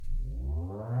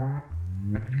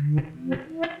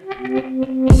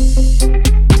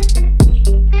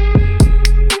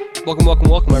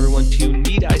Welcome, everyone, to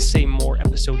Need I Say More,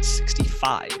 episode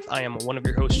 65. I am one of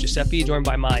your hosts, Giuseppe, joined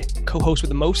by my co-host with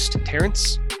the most,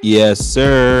 Terrence. Yes,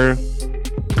 sir.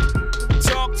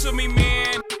 Talk to me,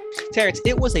 man. Terrence,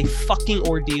 it was a fucking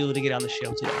ordeal to get on the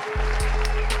show today.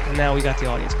 And now we got the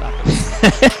audience clapping.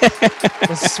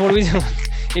 What are we doing?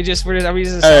 Are we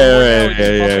just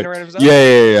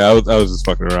Yeah. I was just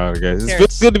fucking around, guys. It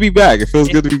feels good to be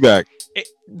back.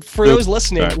 For those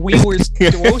listening, we were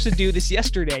supposed to do this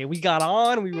yesterday. We got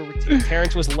on.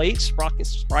 Terrence was late,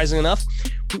 surprising enough.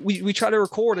 We tried to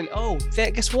record, and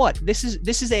guess what? This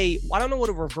is a, I don't know what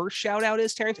a reverse shout out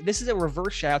is, Terrence. This is a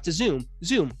reverse shout out to Zoom.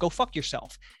 Zoom, go fuck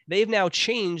yourself. They've now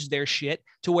changed their shit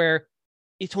to where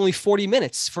it's only 40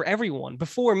 minutes for everyone.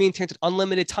 Before, me and Terrence had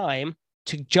unlimited time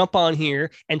to jump on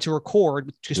here and to record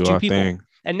with just two people.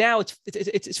 And now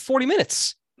it's 40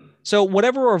 minutes. So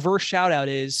whatever a reverse shout out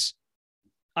is,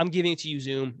 I'm giving it to you,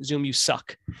 Zoom. Zoom, you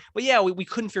suck. But yeah, we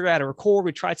couldn't figure out how to record.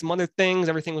 We tried some other things.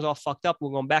 Everything was all fucked up. We're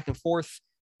going back and forth.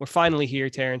 We're finally here,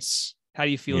 Terrence. How do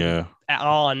you feel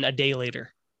on a day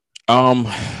later?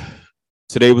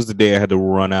 Today was the day I had to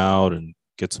run out and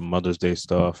get some Mother's Day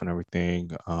stuff and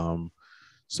everything.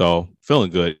 So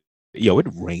feeling good. Yo, it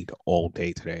rained all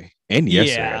day today and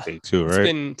yesterday, I think, too, right?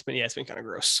 It's been kind of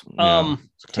gross.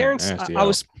 Terrence, I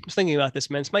was thinking about this,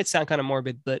 man. This might sound kind of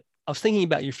morbid, but I was thinking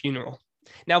about your funeral.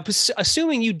 Now,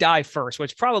 assuming you die first,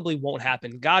 which probably won't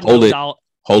happen. God knows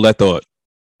Hold that thought,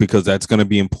 because that's going to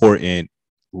be important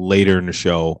later in the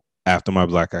show after my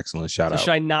Black Excellence shout out. Should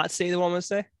I not say the one I'm going to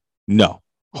say? No.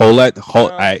 I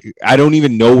don't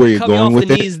even know where you're going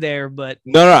with it. There, but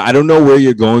no, I don't know where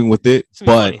you're going with it,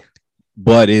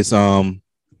 but it's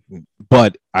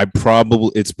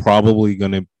it's probably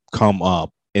going to come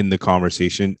up in the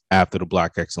conversation after the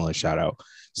Black Excellence shout out.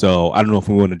 So I don't know if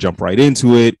we want to jump right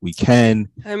into it. We can.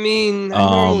 I mean, I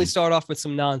normally start off with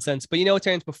some nonsense, but you know what,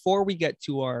 Terrence, before we get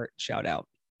to our shout out,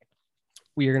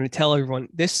 we are going to tell everyone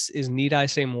this is Need I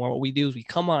Say More. What we do is we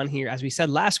come on here, as we said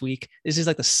last week, this is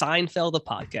like the Seinfeld of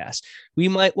podcast. The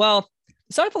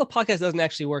Seinfeld of podcast doesn't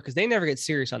actually work because they never get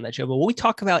serious on that show, but we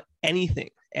talk about anything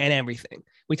and everything.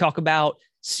 We talk about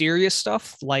serious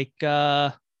stuff like,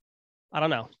 I don't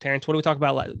know, Terrence, what do we talk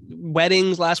about? Like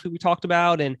weddings last week we talked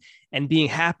about and being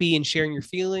happy and sharing your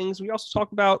feelings. We also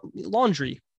talk about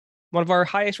laundry. One of our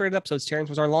highest rated episodes, Terrence,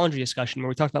 was our laundry discussion where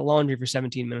we talked about laundry for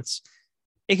 17 minutes.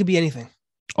 It could be anything.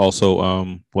 Also,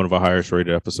 one of our highest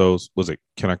rated episodes, was it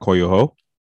Can I Call You a Hoe?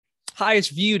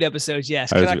 Highest viewed episodes,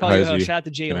 yes. Can I Call You a Hoe? Shout out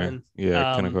to Jalen.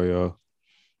 Can I Call You a Hoe?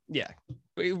 Yeah.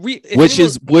 Which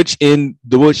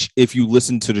if you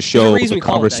listen to the show,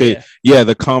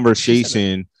 the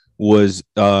conversation was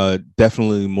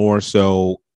definitely more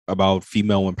so about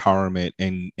female empowerment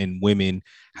and women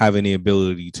having the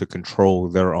ability to control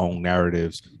their own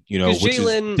narratives, which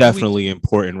is definitely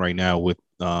important right now with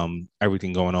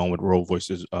everything going on with Roe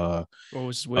versus Wade.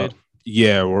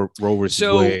 Roe versus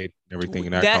Wade and everything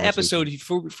in that episode.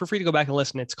 For free to go back and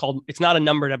listen. It's not a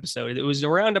numbered episode. It was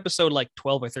around episode like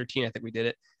 12 or 13. I think we did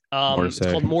it. It's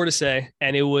called More to Say,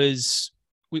 and it was.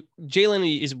 Jalen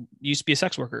used to be a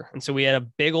sex worker, and so we had a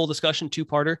big old discussion,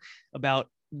 two-parter, about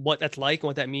what that's like and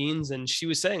what that means. And she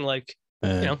was saying, like,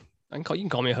 you can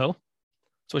call me a hoe.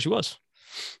 That's what she was.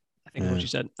 I think that's what she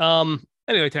said.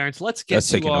 Anyway, Terrence, let's get to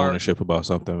taking ownership about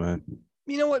something, man.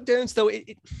 You know what, Terrence? Though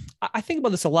I think about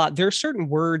this a lot. There are certain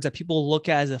words that people look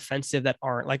at as offensive that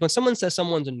aren't. Like when someone says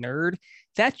someone's a nerd,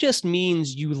 that just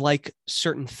means you like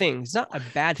certain things. It's not a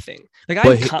bad thing. Like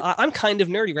I'm kind of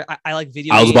nerdy, right? I like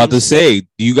video games. I was about to say,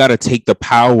 you got to take the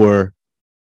power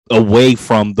away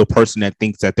from the person that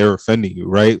thinks that they're offending you,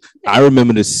 right? I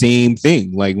remember the same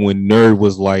thing. Like when nerd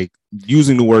was like,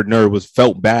 using the word nerd was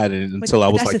felt bad until I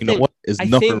was like, you know what? There's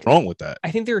nothing wrong with that.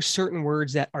 I think there are certain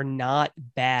words that are not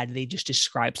bad. They just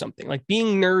describe something. Like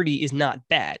being nerdy is not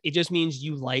bad. It just means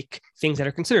you like things that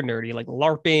are considered nerdy, like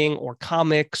LARPing or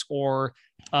comics or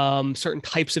certain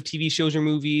types of TV shows or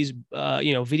movies,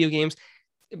 video games.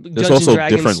 There's also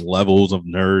different levels of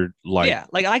nerd. Like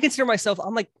I consider myself,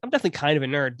 I'm definitely kind of a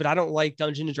nerd, but I don't like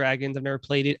Dungeons and Dragons. I've never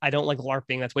played it. I don't like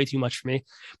LARPing. That's way too much for me.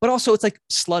 But also it's like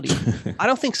slutty. I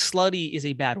don't think slutty is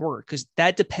a bad word because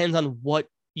that depends on what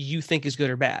you think is good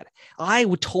or bad. I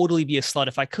would totally be a slut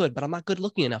if I could, but I'm not good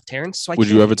looking enough, Terrence. So would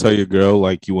you ever tell your girl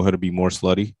like you want her to be more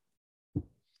slutty?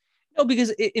 No, because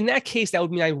in that case, that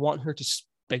would mean I want her to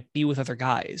like be with other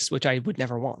guys, which I would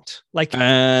never want. Like,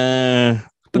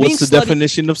 what's the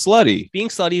definition of slutty? Being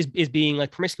slutty is being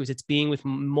like promiscuous. It's being with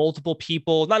multiple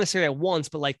people, not necessarily at once,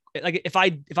 but like if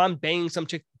I'm banging some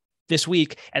chick this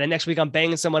week and then next week I'm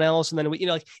banging someone else, and then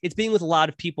like it's being with a lot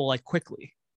of people like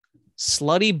quickly.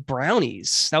 Slutty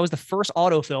brownies. That was the first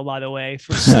autofill, by the way,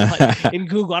 for slut in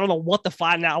Google. I don't know what to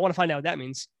find now. I want to find out what that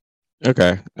means.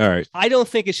 Okay. All right. I don't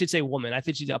think it should say woman. I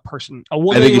think it's a person. A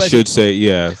woman. I think it should say,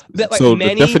 yeah. But, like, so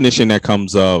the definition that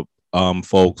comes up,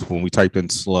 folks, when we type in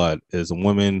slut, is a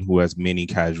woman who has many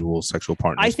casual sexual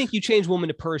partners. I think you change woman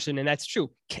to person, and that's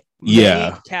true.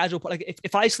 Casual. Like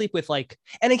if I sleep with like,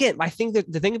 and again, I think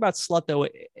that the thing about slut though,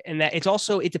 and that it's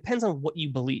also, it depends on what you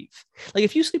believe. Like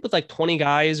if you sleep with like 20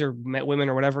 guys or women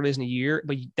or whatever it is in a year,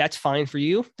 but that's fine for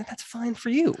you, then that's fine for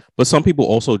you. But some people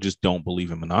also just don't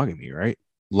believe in monogamy, right?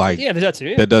 Like, yeah, that's too.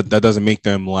 Yeah. That doesn't make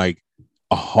them like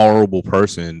a horrible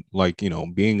person. Like, you know,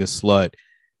 being a slut.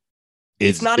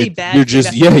 It's not a bad. You're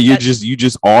just you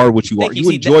just are what you are. You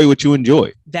enjoy what you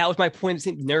enjoy. That was my point. It's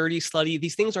nerdy, slutty.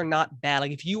 These things are not bad.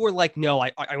 Like if you were like, no,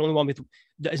 I only want with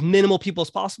as minimal people as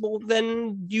possible,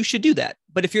 then you should do that.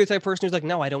 But if you're the type of person who's like,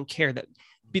 no, I don't care, that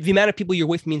the amount of people you're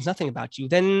with means nothing about you,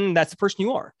 then that's the person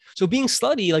you are. So being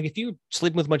slutty, like if you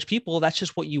sleep with a bunch of people, that's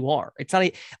just what you are. It's not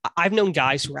I've known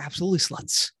guys who are absolutely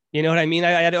sluts. You know what I mean?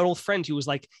 I had an old friend who was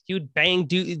like, he would bang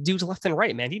dudes left and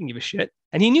right, man. He didn't give a shit.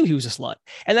 And he knew he was a slut.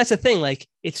 And that's the thing. Like,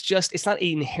 it's not an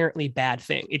inherently bad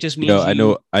thing. It just means, I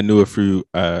know a few,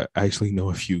 I actually know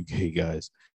a few gay guys.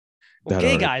 Well,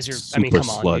 gay guys are, I mean, come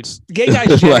on, dude. Gay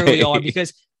guys generally are,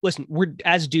 because listen, we're,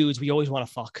 as dudes, we always want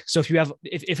to fuck. So if you have,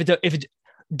 if it's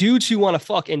dudes who want to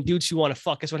fuck and dudes who want to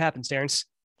fuck, guess what happens, Terrence?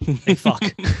 They fuck.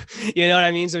 You know what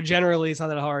I mean? So generally it's not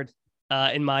that hard.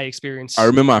 In my experience, I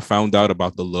remember I found out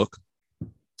about the look.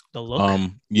 The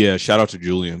look? Yeah, shout out to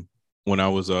Julian when I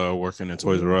was working at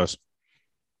Toys R Us.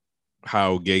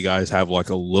 How gay guys have like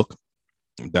a look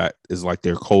that is like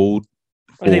their code.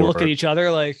 They look at each other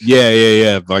like.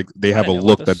 Yeah. Like they have a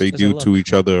look that they do to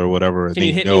each other or whatever. Can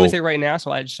you hit me with it right now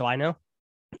so I know?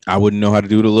 I wouldn't know how to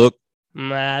do the look.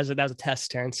 That was a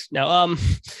test, Terrence. No,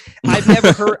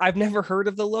 I've never heard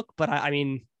of the look, but I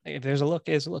mean, if there's a look,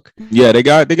 there's a look. Yeah, they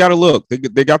got a look.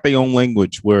 They got their own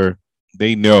language where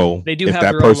they know they do if have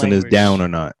that person is down or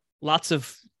not. Lots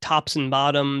of tops and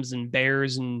bottoms and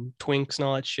bears and twinks and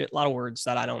all that shit. A lot of words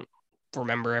that I don't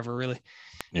remember ever really.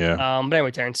 Yeah. But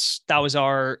anyway, Terrence, that was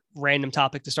our random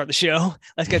topic to start the show.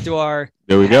 Let's get to our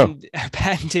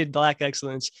patented Black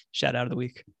Excellence shout out of the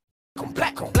week.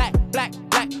 Black,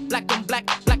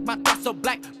 my thoughts so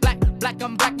black,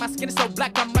 I'm black, my skin is so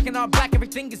black, I'm rocking all black,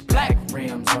 everything is black.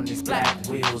 Rims on this black,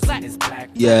 wheels in this black.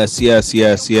 Yes.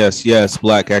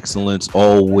 Black excellence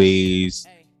always,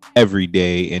 every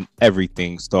day, and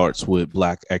everything starts with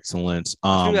black excellence. We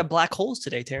got black holes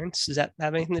today, Terrence. Does that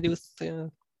have anything to do with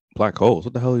black holes?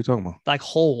 What the hell are you talking about? Black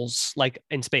holes, like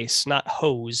in space, not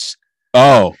hose.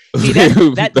 Oh, see,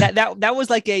 that was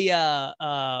like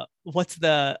a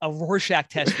Rorschach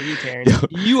test for you, Terrence.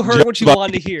 You heard what you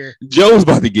wanted to hear. Joe's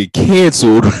about to get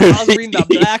canceled. I was reading the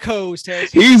black hose,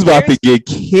 Terrence. He's about to get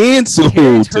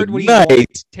canceled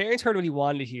tonight. Terrence heard what he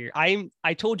wanted to hear. I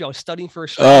told you I was studying for a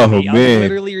show. Oh man, I was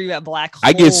literally reading that black holes.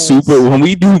 I get super when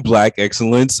we do black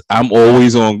excellence. I'm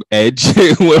always on edge.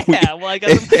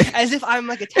 As if I'm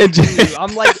like a tattoo.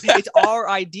 I'm like, it's our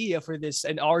idea for this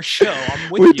and our show.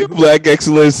 I'm with we you. Do black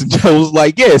excellence, and Joe's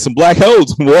like, yeah, some black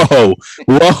holes. Whoa.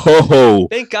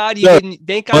 Thank God you didn't.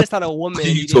 Thank God it's not a woman. What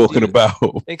are you talking about?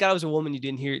 Thank God it was a woman. You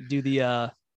didn't do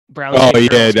the brown. Oh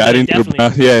yeah, I didn't do the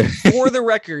brown. Yeah. For the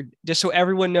record, just so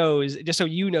everyone knows, just so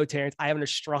you know, Terrence, I have an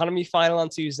astronomy final on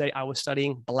Tuesday. I was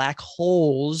studying black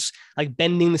holes, like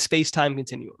bending the space-time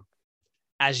continuum,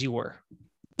 as you were.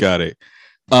 Got it.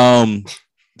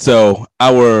 So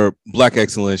our Black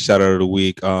Excellence shout out of the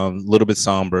week, a little bit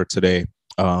somber today.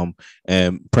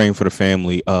 And praying for the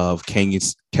family of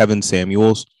Kevin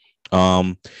Samuels.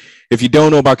 If you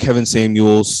don't know about Kevin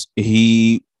Samuels,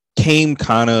 he came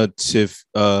kind of to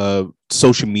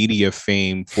social media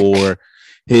fame for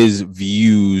his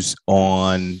views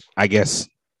on, I guess,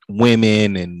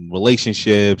 women and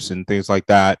relationships and things like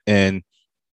that. And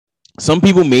some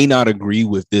people may not agree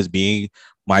with this being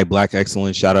my Black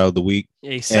Excellence shout out of the week.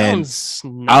 Yeah, he sounds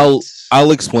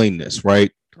I'll explain this,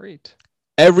 right? Great.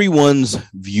 Everyone's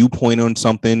viewpoint on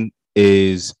something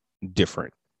is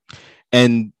different.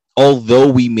 And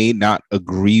although we may not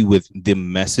agree with the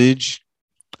message,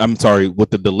 with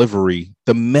the delivery,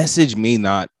 the message may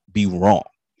not be wrong,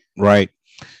 right?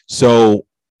 So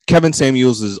Kevin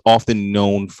Samuels is often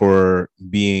known for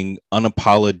being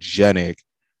unapologetic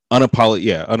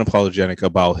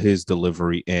about his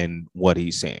delivery and what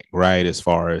he's saying, right? As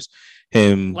far as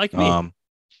him, like me.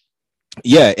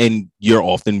 Yeah, and you're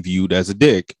often viewed as a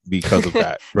dick because of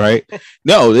that, right?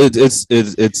 No, it's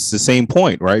the same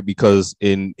point, right? Because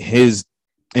in his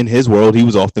in his world, he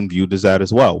was often viewed as that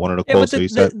as well. One of the quotes that he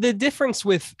said. The difference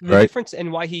with difference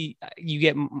and why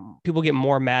people get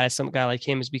more mad at some guy like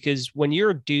him is because when you're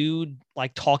a dude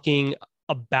like talking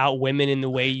about women in the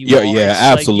way you are,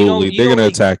 absolutely, like, they're gonna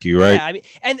attack you, right? Yeah, I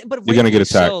mean, but you're gonna get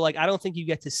attacked. So, like, I don't think you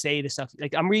get to say the stuff.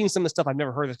 Like, I'm reading some of the stuff I've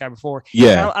never heard this guy before.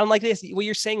 Yeah, I'm like this. What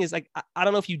you're saying is like, I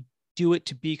don't know if you do it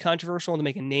to be controversial and to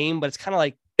make a name, but it's kind of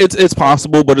like it's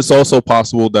possible, but it's also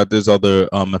possible that there's other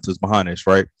methods behind this,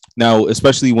 right? Now,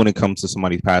 especially when it comes to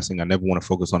somebody passing, I never want to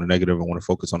focus on the negative. I want to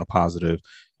focus on the positive,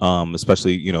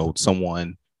 especially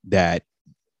someone that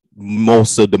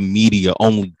most of the media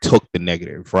only took the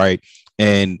negative, right?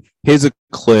 And here's a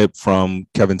clip from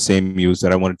Kevin Samuels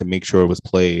that I wanted to make sure was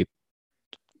played.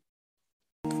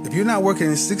 If you're not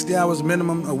working 60 hours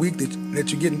minimum a week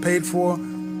that you're getting paid for,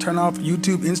 turn off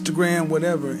YouTube, Instagram,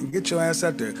 whatever, and get your ass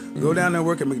out there. Go down there and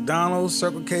work at McDonald's,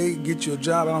 Circle K, get you a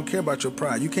job. I don't care about your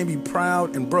pride. You can't be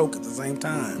proud and broke at the same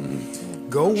time.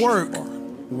 Go work,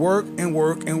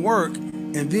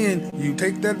 and then you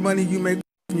take that money you make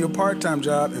from your part-time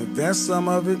job, invest some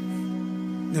of it,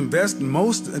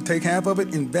 take half of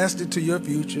it, invest it to your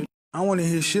future. I want to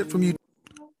hear shit from you.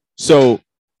 So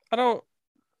I don't.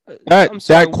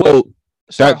 That quote.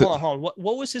 Hold on.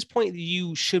 What was his point? That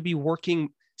you should be working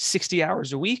 60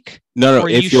 hours a week? No.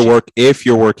 If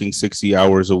you're working 60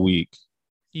 hours a week,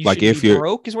 like if you're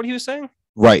broke, is what he was saying.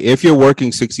 Right. If you're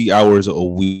working 60 hours a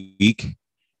week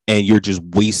and you're just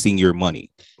wasting your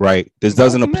money, right? This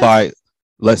doesn't apply.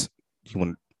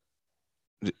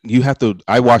 You have to.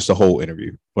 I watched the whole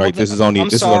interview. Right. This is only.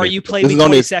 You played me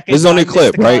 20 seconds. This is only a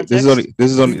clip, right? This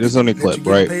is only a clip,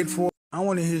 right? I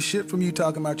want to hear shit from you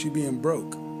talking about you being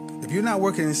broke. If you're not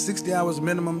working 60 hours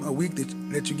minimum a week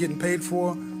that you're getting paid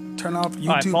for, turn off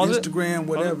YouTube, Instagram,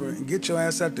 whatever, and get your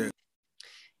ass out there.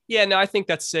 Yeah, no, I think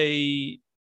that's it's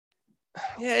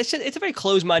a very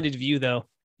closed-minded view, though.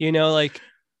 Like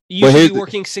you should be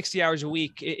working 60 hours a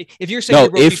week. If you're saying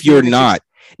you're not.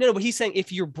 No, but he's saying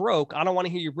if you're broke, I don't want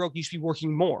to hear you're broke. You should be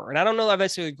working more. And I don't know if I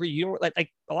necessarily agree. You don't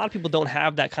like a lot of people don't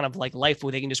have that kind of like life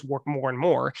where they can just work more and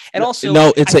more. And also,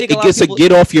 it's a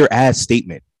get off your ass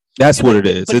statement. That's what it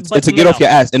is. It's a get off your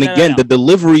ass. And again, the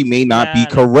delivery may not be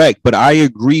correct, but I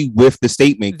agree with the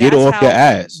statement. Get off your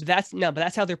ass. But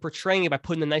that's how they're portraying it by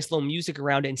putting the nice little music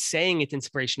around it and saying it's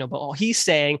inspirational. But all he's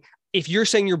saying, if you're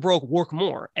saying you're broke, work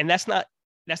more. And that's not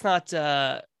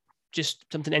just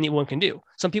something anyone can do.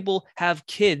 Some people have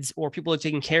kids or people are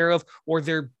taken care of, or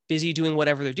they're busy doing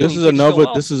whatever they're doing. This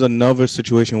is another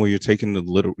situation where you're taking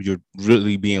you're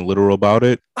really being literal about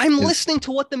it. I'm listening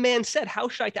to what the man said. How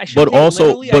should I? So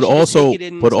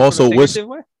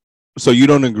you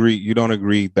don't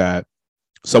agree that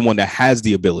someone that has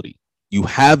the ability, you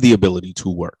have the ability to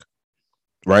work,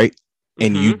 right?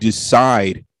 And you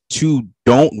decide to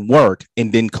don't work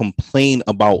and then complain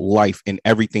about life and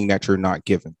everything that you're not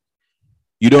given.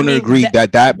 You don't agree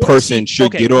that person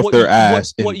should get off their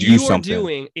ass and do something. What you're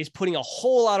doing is putting a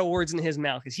whole lot of words in his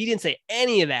mouth because he didn't say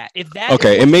any of that. If that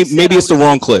and maybe it's the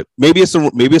wrong clip. Maybe it's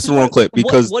the wrong clip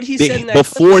because what he said in that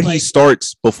before he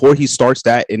starts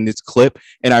that in this clip,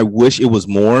 and I wish it was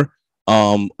more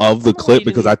of the clip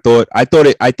because I thought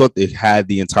it had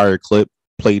the entire clip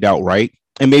played out right,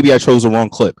 and maybe I chose the wrong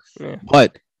clip. Yeah.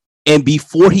 And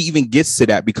before he even gets to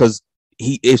that, because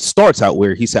it starts out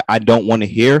where he said, I don't want to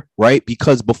hear, right?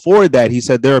 Because before that, he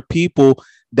said there are people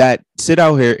that sit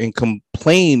out here and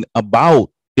complain about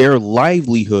their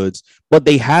livelihoods, but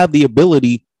they have the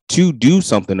ability to do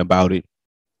something about it,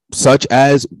 such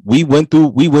as we went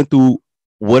through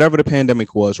whatever the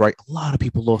pandemic was, right? A lot of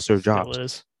people lost their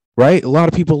jobs, right? A lot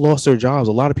of people lost their jobs.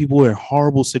 A lot of people were in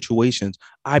horrible situations.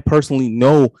 I personally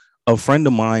know a friend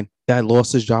of mine that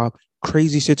lost his job.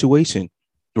 Crazy situation.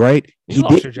 Right? You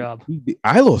lost your job.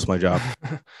 I lost my job.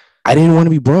 I didn't want to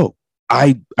be broke.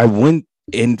 I went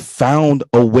and found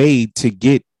a way to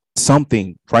get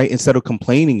something, right? Instead of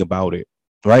complaining about it.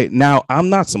 Right? Now, I'm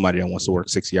not somebody that wants to work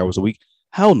 60 hours a week.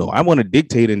 Hell no. I want to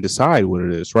dictate and decide what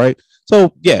it is, right?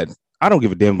 So yeah, I don't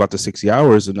give a damn about the 60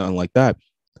 hours and nothing like that.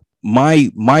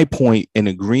 My point in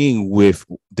agreeing with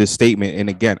this statement, and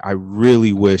again, I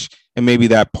really wish, and maybe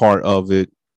that part of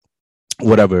it,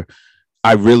 whatever,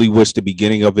 I really wish the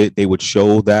beginning of it, they would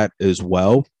show that as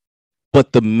well.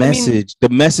 But the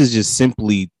message is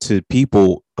simply to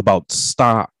people about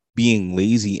stop being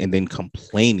lazy and then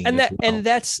complaining.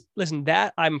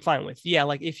 That I'm fine with. Yeah.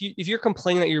 Like if you're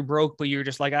complaining that you're broke, but you're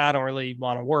just like, I don't really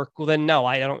want to work. Well, then no,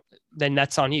 I don't, then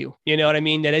that's on you. You know what I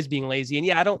mean? That is being lazy. And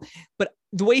yeah, I don't, but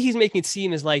the way he's making it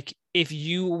seem is like, if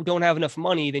you don't have enough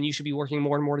money, then you should be working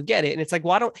more and more to get it. And it's like,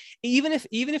 even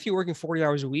if you're working 40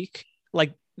 hours a week,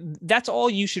 Like that's all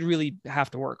you should really have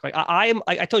to work. Like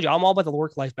I told you, I'm all about the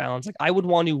work-life balance. Like I would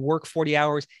want to work 40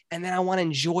 hours and then I want to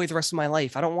enjoy the rest of my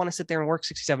life. I don't want to sit there and work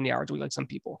 60, 70 hours a week like some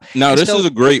people. Now, this is a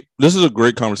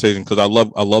great conversation because I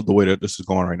love the way that this is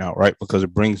going right now, right? Because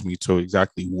it brings me to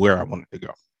exactly where I wanted to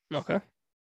go. Okay.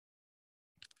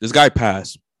 This guy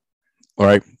passed, all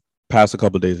right, passed a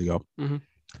couple of days ago. Mm-hmm.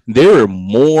 There are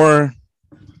more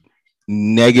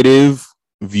negative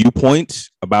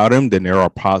viewpoints about him than there are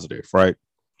positive, right?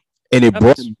 And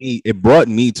it brought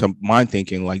me to my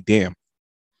thinking, like, damn,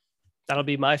 that'll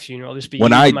be my funeral. Just be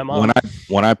when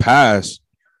I pass,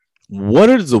 what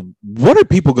are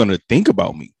people gonna think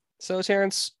about me? So,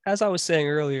 Terrence, as I was saying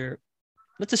earlier,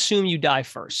 let's assume you die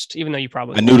first, even though you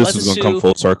probably I knew this was gonna come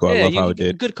full circle. I love how it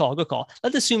did. Good call.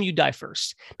 Let's assume you die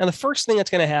first. Now, the first thing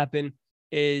that's gonna happen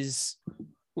is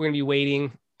we're gonna be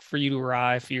waiting for you to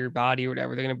arrive, for your body or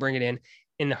whatever. They're gonna bring it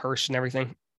in the hearse and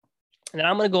everything. And then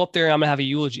I'm going to go up there and I'm going to have a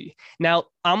eulogy. Now,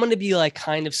 I'm going to be like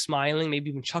kind of smiling, maybe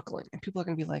even chuckling. And people are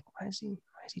going to be like, why is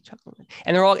he chuckling?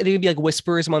 And they're going to be like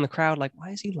whispers among the crowd, like, why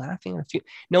is he laughing?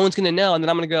 No one's going to know. And then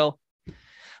I'm going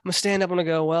to stand up and I'm going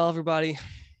to go, well, everybody, if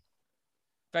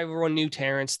everyone knew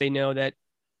Terrence, they know that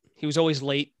he was always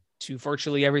late to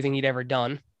virtually everything he'd ever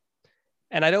done.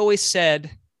 And I'd always said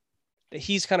that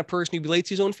he's the kind of person who'd be late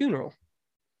to his own funeral.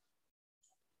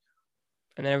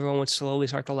 And then everyone would slowly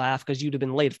start to laugh because you'd have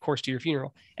been late, of course, to your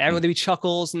funeral. And everyone would be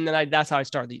chuckles, and then that's how I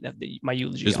start my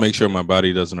eulogy. Just make sure my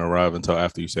body doesn't arrive until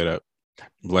after you say that.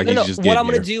 Like no. What I'm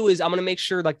going to do is I'm going to make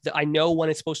sure I know when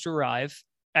it's supposed to arrive,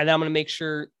 and then I'm going to make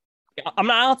sure I don't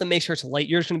have to make sure it's late.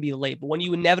 You're just going to be late, but when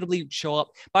you inevitably show up.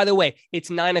 By the way, it's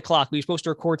 9:00. We were supposed to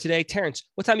record today. Terrence,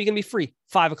 what time are you going to be free?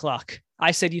 5:00.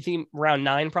 I said you think around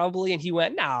 9 probably, and he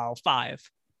went no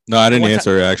 5. No, I didn't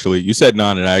answer actually. You said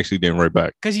 9 and I actually didn't write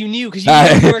back. Because you knew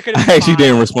I actually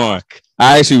didn't respond.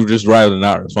 I actually just rather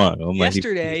not respond. I'm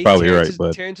yesterday, like, probably Terrence right.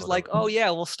 But Terrence was like, oh yeah,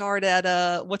 we'll start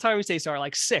at what time we say start?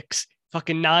 Like 6.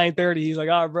 Fucking 9:30. He's like,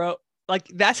 all right, bro. Like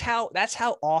that's how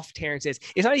off Terrence is.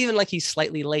 It's not even like he's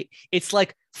slightly late. It's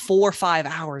like 4 or 5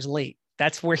 hours late.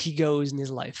 That's where he goes in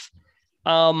his life.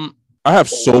 I have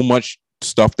so much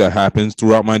stuff that happens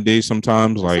throughout my day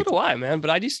sometimes. Like, so do I, man.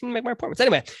 But I just make my appointments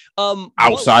anyway.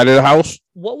 Outside of the house.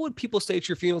 What would people say at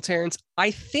your funeral, Terrence? I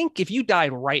think if you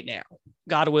died right now,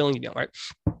 God willing, you don't, right?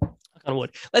 Knock on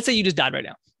wood. Let's say you just died right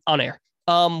now on air.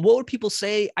 What would people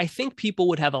say? I think people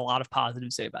would have a lot of positive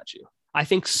to say about you. I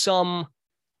think some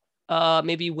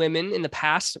maybe women in the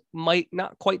past might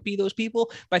not quite be those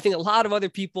people, but I think a lot of other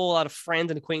people, a lot of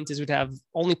friends and acquaintances would have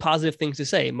only positive things to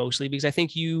say, mostly because I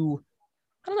think you.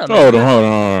 I don't know. Hold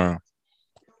on.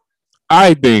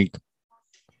 I think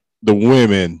the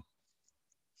women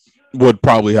would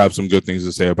probably have some good things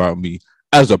to say about me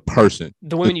as a person.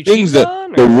 The women you cheated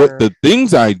on? The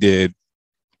things I did,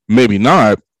 maybe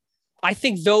not. I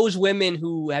think those women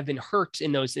who have been hurt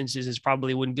in those instances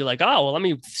probably wouldn't be like, oh, well, let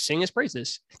me sing his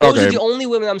praises. Those are the only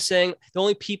women I'm saying, the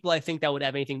only people I think that would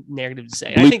have anything negative to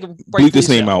say. I think bleep this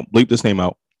name out. Bleep this name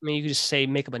out. I mean, you could just say,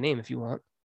 make up a name if you want.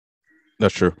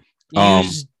 That's true.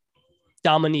 Use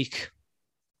Dominique.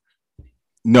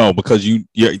 No, because you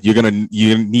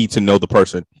need to know the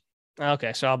person.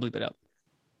 Okay, so I'll bleep it up.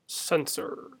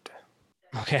 Censored.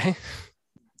 Okay.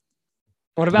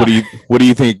 What about? What do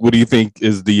you think? What do you think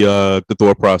is the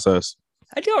thought process?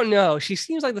 I don't know. She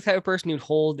seems like the type of person who'd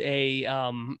hold a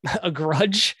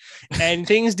grudge, and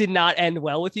things did not end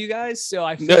well with you guys. So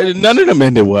I feel none of them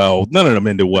ended well.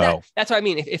 That's what I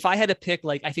mean. If I had to pick,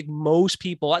 like, I think most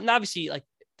people, and obviously, like.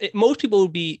 Most people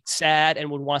would be sad and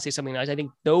would want to say something nice. I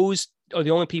think those are the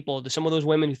only people, some of those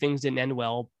women who things didn't end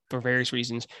well for various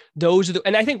reasons. Those are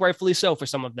and I think rightfully so for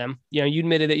some of them. You know, you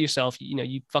admitted it yourself. You know,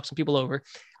 you fucked some people over.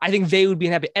 I think they would be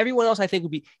happy. Everyone else, I think,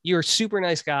 would be, you're a super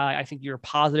nice guy. I think you're a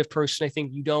positive person. I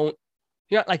think you're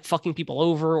not like fucking people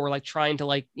over or like trying to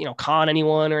like, you know, con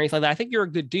anyone or anything like that. I think you're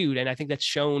a good dude. And I think that's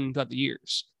shown throughout the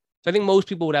years. So I think most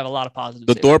people would have a lot of positive.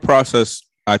 The thought process,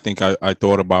 I think I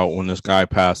thought about when this guy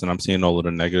passed, and I'm seeing all of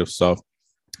the negative stuff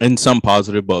and some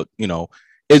positive, but you know,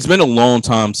 it's been a long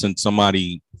time since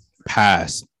somebody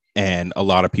passed, and a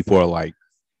lot of people are like,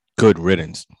 good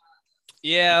riddance.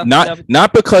 Yeah.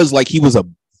 Not because like he was a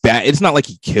bad, it's not like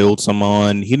he killed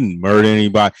someone, he didn't murder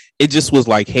anybody. It just was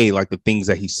like, hey, like the things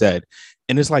that he said.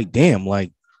 And it's like, damn,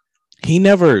 like he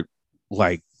never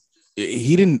like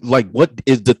he didn't like what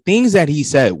is the things that he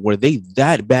said, were they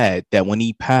that bad that when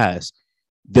he passed,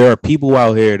 there are people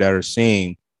out here that are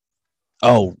saying,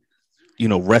 oh, you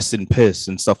know, rest in piss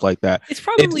and stuff like that. It's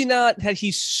probably not that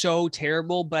he's so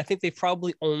terrible, but I think they've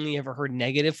probably only ever heard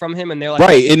negative from him. And they're like,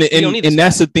 right. And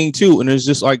that's the thing too. And it's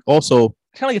just like, also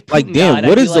kind of like damn, died,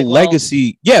 what is the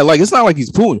legacy? Yeah. Like, it's not like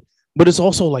he's Putin, But it's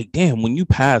also like, damn, when you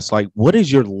pass, like, what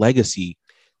is your legacy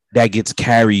that gets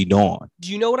carried on?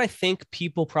 Do you know what I think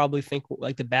people probably think,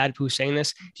 like the bad people saying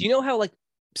this? Do you know how like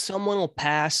someone will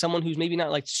pass, someone who's maybe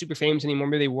not like super famous anymore,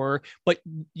 maybe they were, but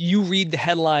you read the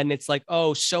headline and it's like,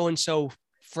 oh, so-and-so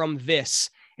from this.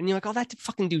 And you're like, oh, that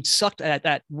fucking dude sucked at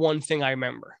that one thing I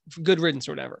remember. Good riddance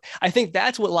or whatever. I think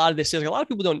that's what a lot of this is. Like, a lot of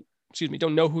people don't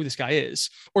know who this guy is,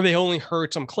 or they only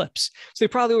heard some clips. So they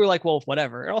probably were like, well,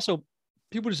 whatever. And also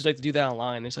people just like to do that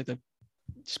online. It's like to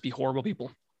just be horrible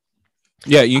people.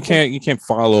 Yeah, you can't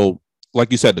follow,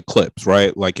 like you said, the clips,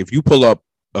 right? Like if you pull up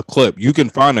a clip, you can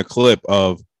find a clip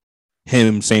of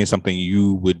him saying something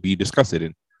you would be disgusted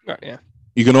in. Right, yeah.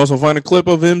 You can also find a clip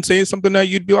of him saying something that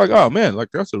you'd be like, oh man, like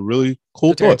that's a really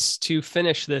cool thought. To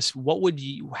finish this,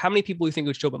 how many people do you think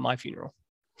would show up at my funeral?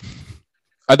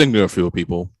 I think there are a few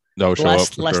people that would show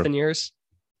up. Less than yours.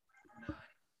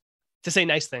 To say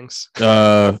nice things.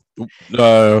 I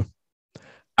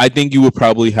think you would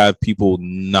probably have people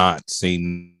not say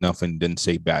nothing, then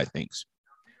say bad things.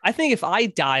 I think if I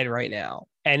died right now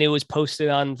and it was posted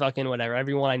on fucking whatever,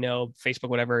 everyone I know, Facebook,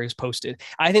 whatever is posted,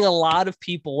 I think a lot of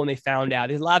people, when they found out,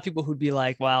 there's a lot of people who'd be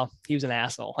like, well, he was an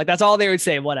asshole. Like that's all they would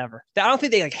say, whatever. I don't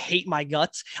think they like hate my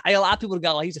guts. A lot of people would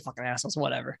go, like, he's a fucking asshole, so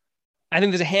whatever. I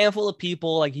think there's a handful of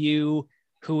people like you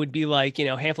who would be like,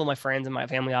 a handful of my friends and my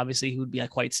family, obviously, who would be like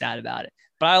quite sad about it.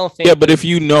 But I don't think. Yeah, but if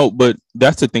you know, but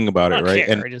that's the thing about it, right?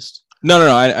 Care, and no,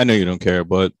 I know you don't care,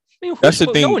 but that's the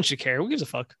thing. No one should care. Who gives a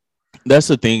fuck? That's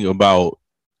the thing about,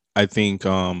 I think,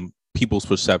 people's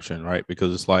perception, right?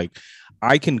 Because it's like,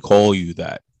 I can call you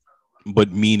that,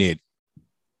 but mean it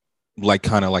like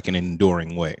kind of like an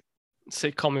enduring way.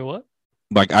 Say, call me what?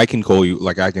 Like I can call you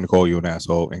an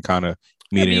asshole and kind of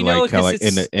meaning like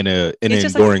in an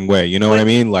enduring way. You know what I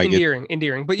mean? Like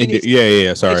endearing. But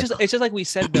yeah. Sorry. It's just like we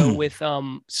said though with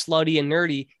slutty and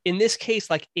nerdy. In this case,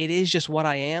 like it is just what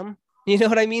I am. You know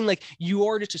what I mean? Like you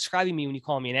are just describing me when you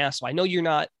call me an asshole. I know you're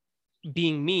not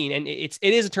being mean, and it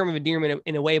is a term of endearment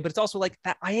in a way, but it's also like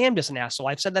that I am just an asshole.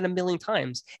 I've said that a million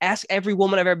times. Ask every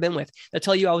woman I've ever been with. They'll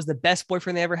tell you I was the best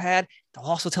boyfriend they ever had. They'll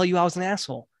also tell you I was an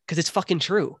asshole because it's fucking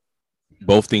true.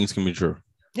 Both things can be true.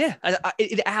 Yeah,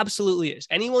 it absolutely is.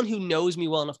 Anyone who knows me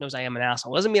well enough knows I am an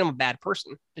asshole. It doesn't mean I'm a bad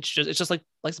person. It's just like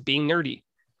being nerdy.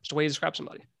 Just a way to describe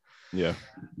somebody. Yeah.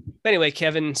 Anyway,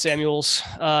 Kevin Samuels,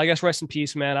 I guess rest in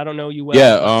peace, man. I don't know you well.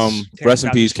 Yeah. Rest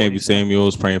in peace, Kevin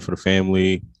Samuels. Praying for the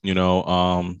family.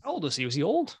 How old was he? Was he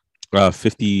old?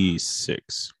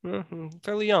 56. Mm-hmm.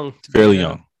 Fairly young.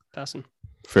 Young. Passing.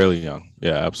 Fairly young.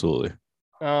 Yeah, absolutely.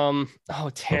 Terrence,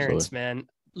 absolutely. Man.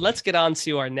 Let's get on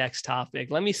to our next topic.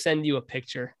 Let me send you a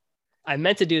picture. I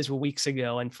meant to do this weeks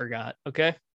ago and forgot.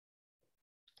 Okay.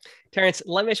 Terrence,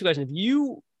 let me ask you a question. If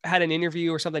you had an interview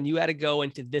or something, you had to go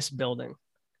into this building,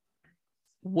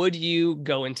 would you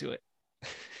go into it?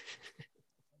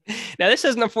 Now, this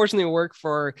doesn't unfortunately work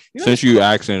for. Since you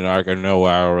asked it, I can know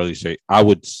what I already say. I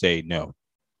would say no.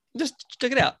 Just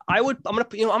check it out. I'm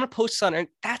gonna post this on.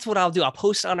 That's what I'll do. I'll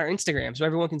post it on our Instagram so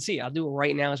everyone can see. I'll do it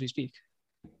right now as we speak.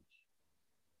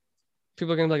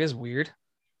 People are gonna be like, "It's weird."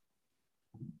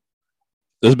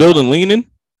 This building leaning.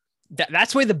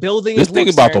 That's why the building. This thing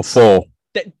about to fall.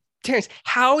 Terrence,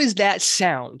 how is that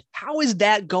sound? How is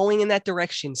that going in that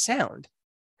direction sound?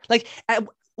 Like,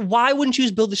 why wouldn't you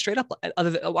just build it straight up? I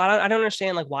don't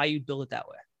understand like why you'd build it that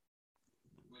way.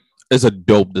 It's a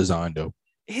dope design, though.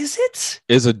 Is it?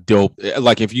 It's a dope.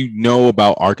 Like if you know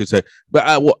about architect, but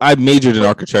I majored in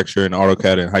architecture and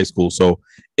AutoCAD in high school, so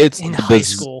it's in high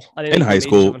school. In high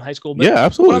school, but yeah,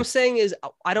 absolutely. What I'm saying is,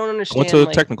 I don't understand. I went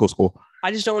to technical school.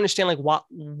 I just don't understand like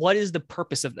what is the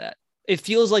purpose of that? It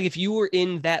feels like if you were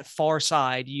in that far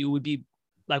side, you would be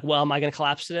like, well, am I going to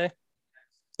collapse today?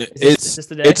 It's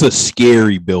a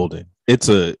scary building. It's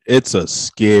a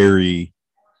scary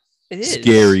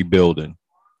building.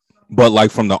 But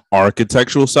like from the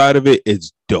architectural side of it,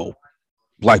 it's dope.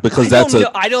 Like because I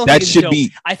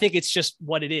think it's just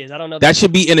what it is. I don't know. That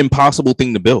should be an impossible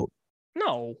thing to build.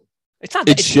 No, it's not.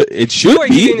 It should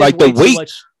be like the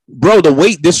weight, bro. The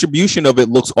weight distribution of it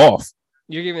looks off.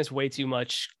 You're giving us way too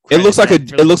much. It looks like a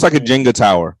Jenga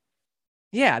tower.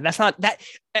 Yeah, that's not that.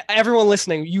 Everyone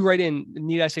listening, you write in.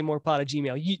 Need I say more pod at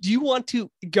Gmail? Do you want to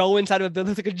go inside of a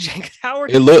building like a Jenga tower?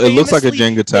 It looks like a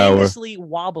Jenga tower. Famously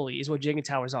wobbly is what Jenga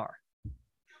towers are.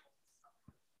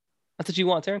 That's what you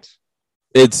want, Terrence.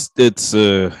 It's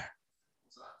bugging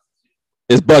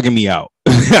me out.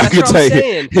 I can tell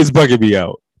you, it's bugging me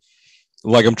out.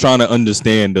 Like I'm trying to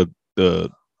understand the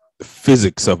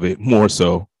physics of it more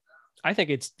so. I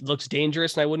think it looks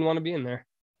dangerous, and I wouldn't want to be in there.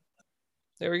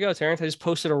 There we go, Terrence. I just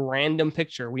posted a random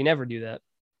picture. We never do that.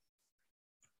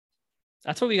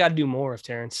 That's what we got to do more of,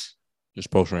 Terrence. Just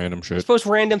post random shit. Just post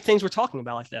random things we're talking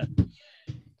about like that.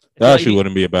 That actually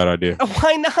wouldn't be a bad idea.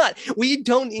 Why not? We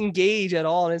don't engage at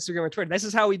all on Instagram or Twitter. This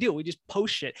is how we do it. We just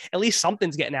post shit. At least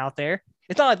something's getting out there.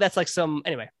 It's not like that's like some.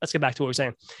 Anyway, let's get back to what we're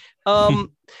saying.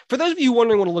 For those of you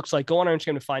wondering what it looks like, go on our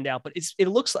Instagram to find out. But it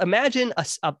looks. Imagine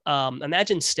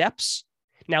imagine steps.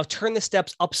 Now turn the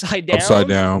steps upside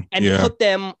down, and put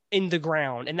them in the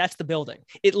ground, and that's the building.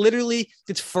 It literally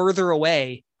gets further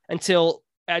away until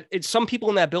some people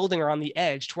in that building are on the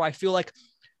edge. To where I feel like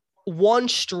one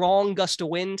strong gust of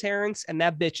wind, Terrence, and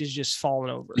that bitch is just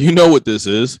falling over. You know what this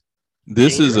is?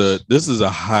 This is a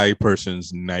high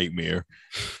person's nightmare.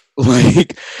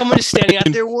 Like someone just standing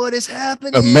out there. What is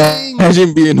happening?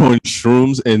 Imagine being on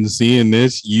shrooms and seeing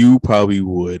this. You probably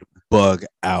would bug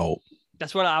out.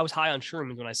 That's when I was high on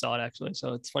shrooms when I saw it, actually.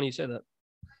 So it's funny you say that.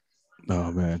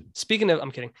 Oh man.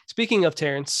 I'm kidding. Speaking of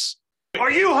Terrence,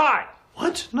 are you high?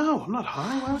 What? No, I'm not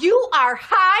high. What? You are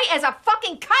high as a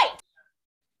fucking kite.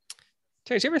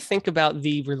 Terrence, you ever think about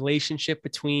the relationship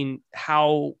between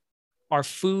how our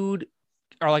food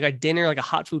or like a dinner, like a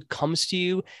hot food comes to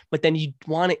you, but then you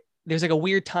want it? There's like a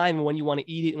weird time when you want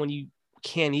to eat it and when you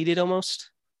can't eat it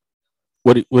almost.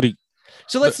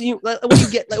 So when you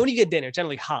get dinner, it's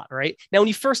generally hot, right? Now, when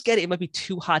you first get it, it might be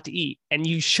too hot to eat and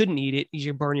you shouldn't eat it because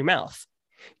you burn your mouth.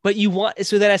 But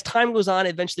so that as time goes on, it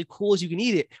eventually cools, you can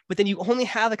eat it. But then you only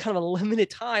have a kind of a limited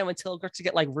time until it starts to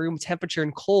get like room temperature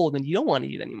and cold and you don't want to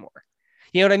eat it anymore.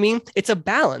 You know what I mean? It's a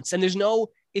balance, and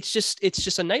it's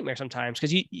just a nightmare sometimes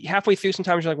because you halfway through,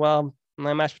 sometimes you're like, well,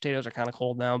 my mashed potatoes are kind of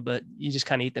cold now, but you just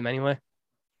kind of eat them anyway.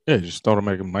 Yeah, just start to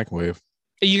make a microwave.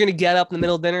 Are you going to get up in the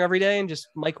middle of dinner every day and just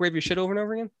microwave your shit over and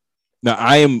over again? Now,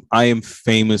 I am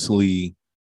famously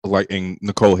like, and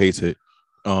Nicole hates it.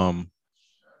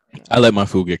 I let my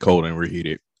food get cold and reheat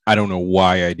it. I don't know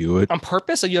why I do it on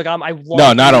purpose. Are you like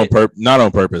no, not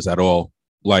on purpose at all.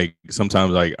 Like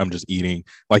sometimes, like I'm just eating,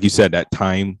 like you said, that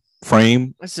time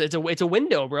frame. It's a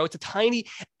window, bro. It's a tiny.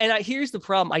 And here's the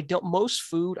problem. Most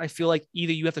food, I feel like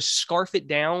either you have to scarf it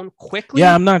down quickly.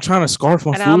 Yeah, I'm not trying to scarf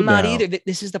my food down. And I'm not either.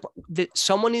 This is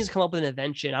someone needs to come up with an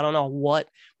invention. I don't know what,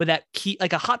 but that key,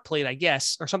 like a hot plate, I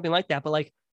guess, or something like that. But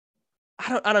like,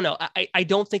 I don't know. I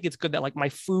don't think it's good that like my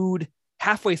food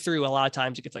halfway through, a lot of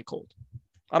times it gets like cold.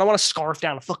 I don't want to scarf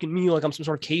down a fucking meal like I'm some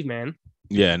sort of caveman.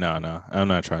 Yeah, no. I'm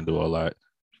not trying to do all that.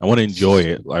 I want to enjoy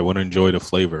it. I want to enjoy the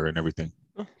flavor and everything.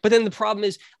 But then the problem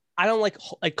is I don't like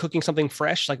cooking something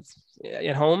fresh, like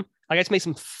at home. I got to make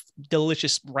some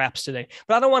delicious wraps today,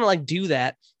 but I don't want to like do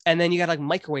that. And then you got to like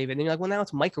microwave it. And you're like, well, now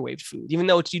it's microwaved food, even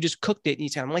though you just cooked it and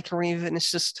you got to microwave it. And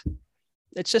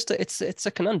it's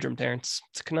a conundrum, Terrence.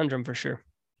 It's a conundrum for sure.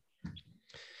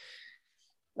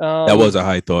 That was a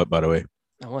high thought, by the way.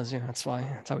 That was, yeah. That's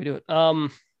how we do it.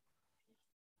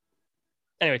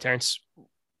 Anyway, Terrence.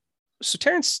 So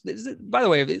Terrence, by the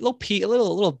way, a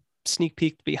little sneak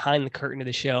peek behind the curtain of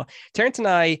the show. Terrence and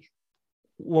I,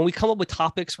 when we come up with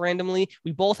topics randomly,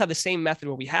 we both have the same method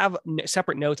where we have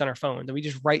separate notes on our phones and we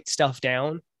just write stuff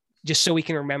down just so we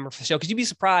can remember for the show. Because you'd be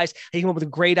surprised how you come up with a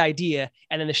great idea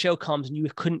and then the show comes and you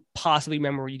couldn't possibly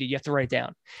remember what you did. You have to write it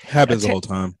down. Happens all the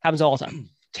time. Happens all the time.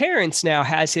 Terrence now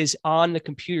has his on the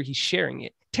computer. He's sharing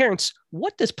it. Terrence,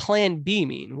 what does Plan B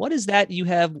mean? What is that you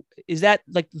have? Is that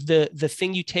like the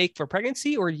thing you take for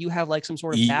pregnancy, or do you have like some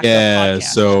sort of backup podcast?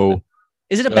 So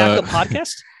is it a backup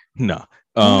podcast? No.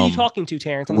 Who are you talking to,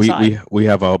 Terrence? On the side? We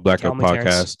have a backup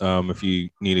podcast. If you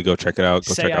need to go check it out,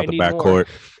 check out the backcourt.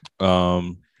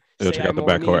 Go check out the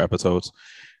backcourt episodes.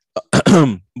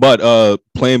 But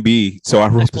Plan B. So I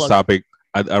wrote this topic.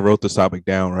 I wrote this topic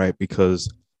down, right, because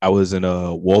I was in a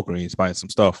Walgreens buying some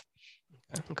stuff.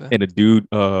 Okay. And a dude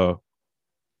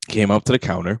came up to the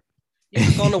counter.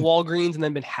 You've gone to Walgreens and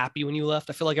then been happy when you left.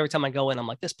 I feel like every time I go in, I'm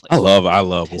like, this place. I love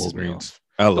Walgreens.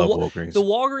 I love Walgreens. The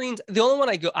Walgreens, the only one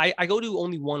I go to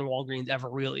only one Walgreens ever,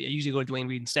 really. I usually go to Dwayne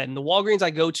Reed instead. And the Walgreens I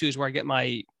go to is where I get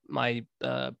my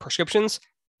prescriptions.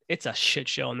 It's a shit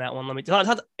show in that one. It's on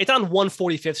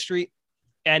 145th Street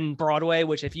and Broadway,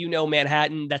 which if you know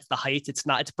Manhattan, that's the Heights. It's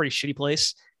a pretty shitty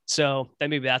place. So then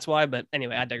maybe that's why. But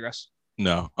anyway, I digress.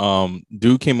 No.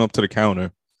 Dude came up to the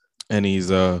counter and he's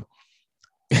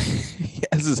he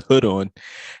has his hood on.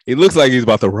 He looks like he's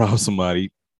about to rob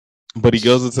somebody. But he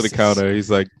goes into the counter. He's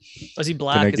like, "Was he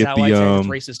black?" Is how I say it's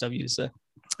racist of you to say.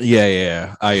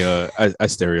 Yeah. I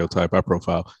stereotype. I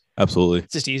profile. Absolutely.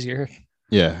 It's just easier.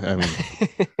 Yeah, I mean,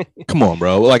 come on,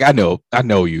 bro. Like, I know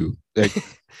you. Like,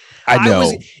 I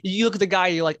know. You look at the guy.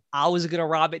 You're like, I was gonna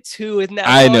rob it too. Isn't that?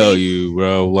 I know you,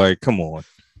 bro. Like, come on.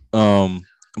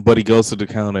 But he goes to the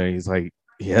counter. He's like,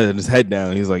 he had his head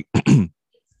down. He's like, "Can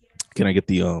I get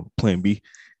the Plan B?"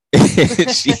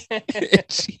 she,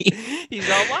 He's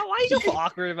all, why are you so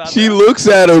awkward about she that? looks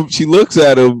at him. She looks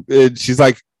at him, and she's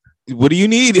like, "What do you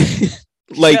need?"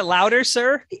 Like, that louder,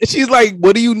 sir. She's like,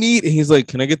 "What do you need?" And he's like,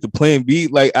 "Can I get the plan B?"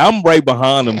 Like, I'm right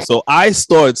behind him, so I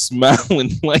start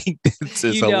smiling. Like, this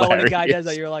is hilarious. When a guy does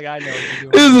that, you're like, I know what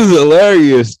you're doing. This is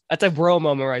hilarious. That's a bro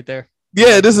moment right there.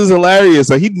 Yeah, this is hilarious.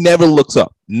 Like, he never looks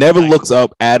up, looks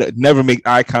up at it, never make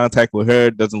eye contact with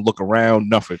her, doesn't look around,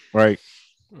 nothing. Right?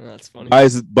 That's funny.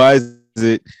 Buys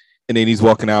it, and then he's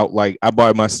walking out. Like, I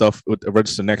buy my stuff with the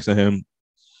register next to him.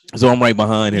 So I'm right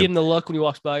behind him. Give him the look when he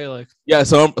walks by. You're like, yeah.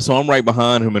 So I'm right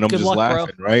behind him, and I'm just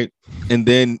laughing, bro. Right? And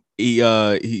then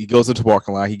he goes into the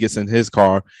parking lot. He gets in his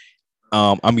car.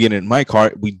 I'm getting in my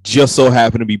car. We just so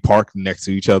happen to be parked next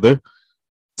to each other.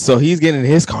 So he's getting in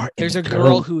his car. There's a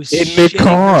girl who's in the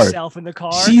car. Herself in the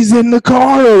car. She's in the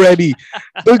car already.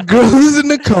 The girl is in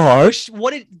the car.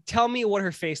 Tell me what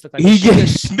her face looked like.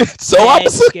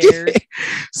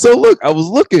 So look, I was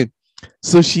looking.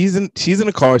 So she's in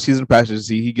the car. She's in the passenger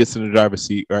seat. He gets in the driver's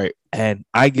seat, right? And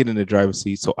I get in the driver's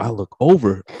seat. So I look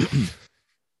over.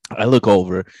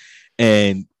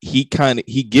 And he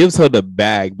gives her the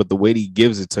bag, but the way he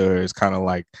gives it to her is kind of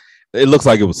like, it looks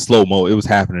like it was slow mo. It was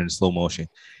happening in slow motion.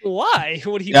 Why?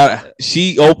 What do you?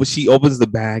 She opens the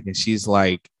bag and she's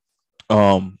like,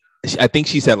 I think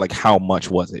she said like, how much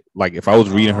was it? Like, if I was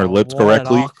reading her lips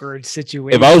correctly, an awkward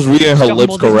situation. If I was reading her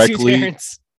lips correctly,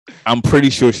 I'm pretty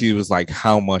sure she was like,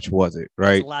 how much was it?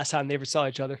 Right. The last time they ever saw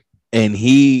each other. And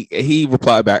he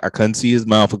replied back, I couldn't see his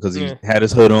mouth because he had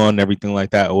his hood on and everything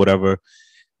like that or whatever.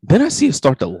 Then I see her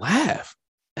start to laugh.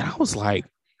 And I was like,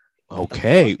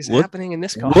 okay, what's happening in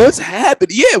this car? What's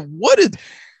happening? Yeah, what is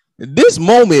this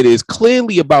moment is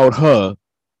clearly about her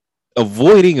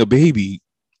avoiding a baby,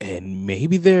 and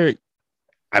maybe hey,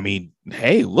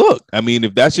 look. I mean,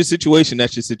 if that's your situation,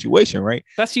 that's your situation, right?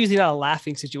 That's usually not a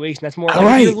laughing situation. That's more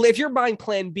like if you're buying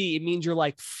plan B, it means you're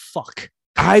like, fuck.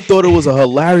 I thought it was a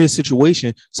hilarious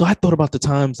situation. So I thought about the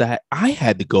times that I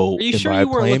had to go. Are you sure you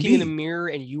weren't looking in the mirror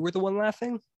and you were the one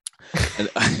laughing?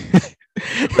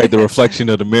 Right, the reflection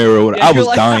of the mirror. I was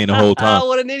dying the whole time. Oh,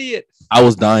 what an idiot. I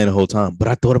was dying the whole time. But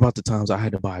I thought about the times I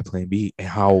had to buy plan B and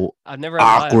how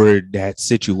awkward that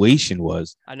situation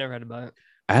was. I never had to buy it.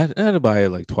 I had to buy it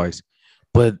like twice.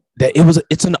 But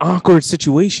it's an awkward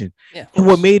situation. Yeah, and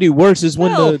what made it worse is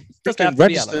when the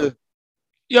register,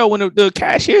 when the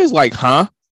cashier is like, huh?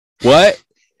 What?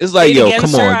 It's like,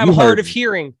 come on. I'm hard of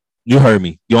hearing. You heard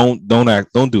me. Don't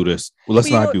do this. Well, let's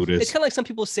not do this. It's kind of like some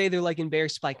people say they're like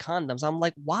embarrassed to buy condoms. I'm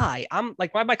like, why? I'm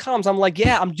like, why buy condoms? I'm like,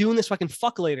 yeah, I'm doing this so I can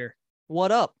fuck later.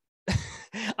 What up?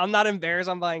 I'm not embarrassed.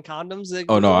 I'm buying condoms.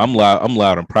 Oh no, I'm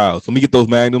loud and proud. So let me get those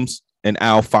Magnums and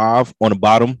Al 5 on the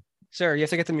bottom. Sir, you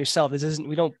have to get them yourself.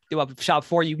 We don't do a shop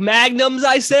for you. Magnums,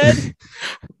 I said.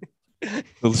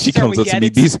 She comes up to me.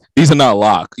 These are not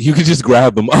locked. You can just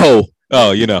grab them. Oh,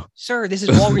 Sir, this is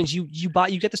Walgreens.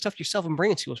 You get the stuff yourself and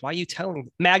bring it to us. Why are you telling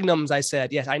Magnums? I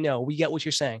said, yes, I know. We get what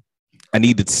you're saying. I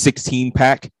need the 16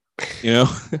 pack. You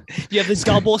have the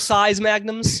double size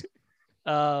Magnums.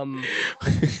 By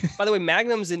the way,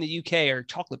 Magnums in the UK are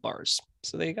chocolate bars.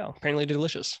 So there you go. Apparently they're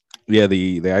delicious. Yeah,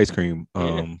 the ice cream.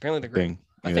 Apparently they're great.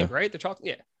 I think, right? They're chocolate.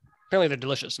 Yeah. Apparently they're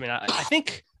delicious. I mean, I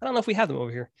think I don't know if we have them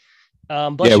over here.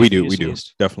 Yeah, we do. We do.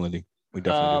 Definitely. We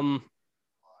definitely do.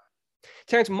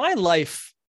 Terrence, my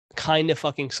life kind of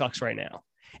fucking sucks right now,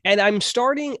 and I'm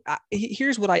starting.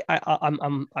 Here's what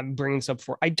I'm bringing this up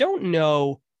for. I don't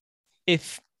know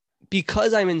if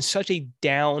because I'm in such a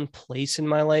down place in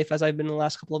my life as I've been in the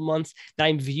last couple of months that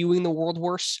I'm viewing the world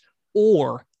worse,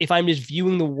 or if I'm just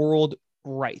viewing the world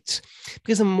right.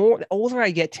 Because the older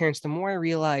I get, Terrence, the more I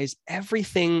realize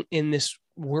everything in this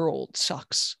world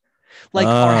sucks. Like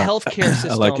our healthcare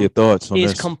system, I like your thoughts on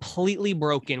is this. Completely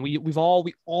broken. We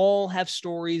all have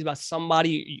stories about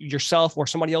somebody, yourself or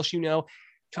somebody else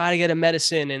try to get a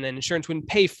medicine and then insurance wouldn't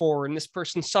pay for, and this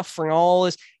person's suffering. All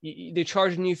this, they're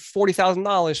charging you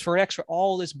 $40,000 for an extra.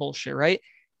 All this bullshit, right?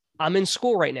 I'm in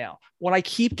school right now. What I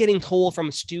keep getting told from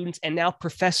students and now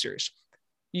professors,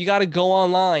 you got to go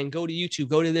online, go to YouTube,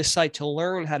 go to this site to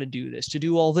learn how to do this, to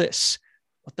do all this.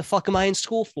 What the fuck am I in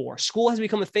school for? School has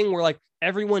become a thing where like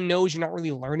everyone knows you're not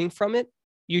really learning from it.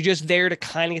 You're just there to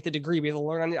kind of get the degree, be able to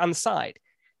learn on the side.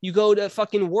 You go to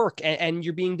fucking work and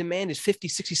you're being demanded 50,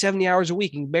 60, 70 hours a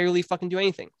week and you barely fucking do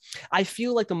anything. I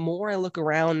feel like the more I look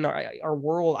around our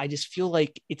world, I just feel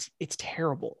like it's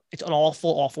terrible. It's an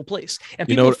awful, awful place. And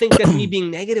people think that's me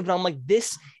being negative. And I'm like,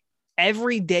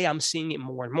 every day I'm seeing it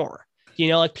more and more. You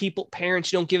know, like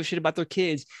parents don't give a shit about their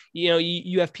kids. You know,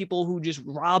 you have people who just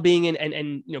robbing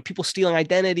and you know, people stealing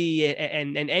identity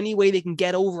and any way they can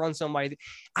get over on somebody.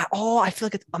 I feel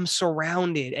like I'm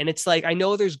surrounded, and it's like, I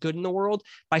know there's good in the world,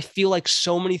 but I feel like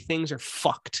so many things are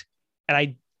fucked.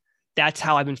 And that's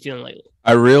how I've been feeling lately.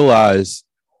 I realize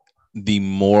the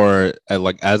more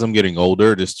like, as I'm getting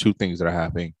older, there's two things that are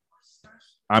happening.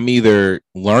 I'm either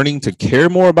learning to care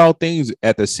more about things,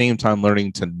 at the same time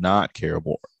learning to not care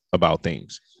more about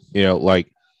things. You know,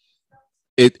 like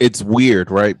it's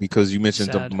weird, right? Because you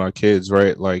mentioned something about kids,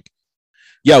 right? Like,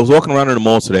 yeah, I was walking around in the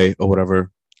mall today or whatever.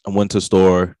 I went to a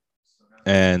store,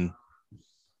 and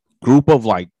group of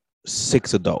like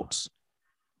 6 adults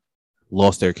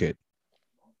lost their kid.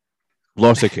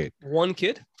 One kid? One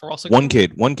kid.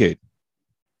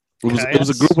 It was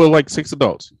a group of like 6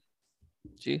 adults.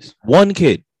 Jeez. One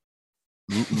kid.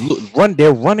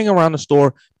 They're running around the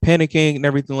store, panicking and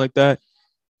everything like that.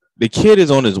 The kid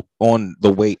is on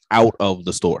the way out of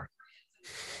the store.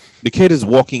 The kid is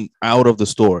walking out of the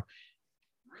store.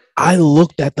 I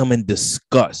looked at them in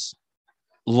disgust.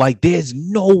 Like, there's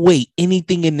no way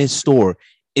anything in this store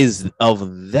is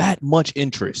of that much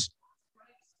interest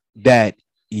that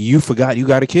you forgot you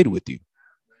got a kid with you.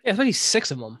 Yeah, it's like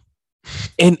 6 of them.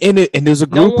 And there's a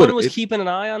group. No one was keeping an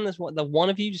eye on this one. The one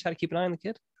of you just had to keep an eye on the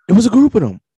kid. It was a group of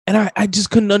them, and I just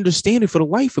couldn't understand it for the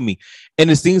life of me.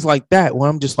 And it's things like that where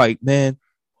I'm just like, man,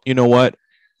 you know what?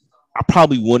 I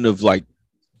probably wouldn't have like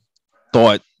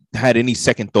had any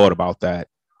second thought about that,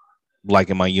 like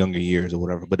in my younger years or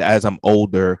whatever. But as I'm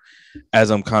older,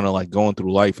 as I'm kind of like going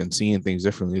through life and seeing things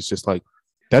differently, it's just like,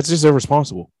 that's just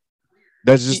irresponsible.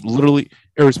 That's just literally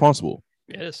irresponsible.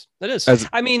 It is.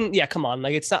 I mean, yeah, come on.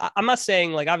 Like, it's not, I'm not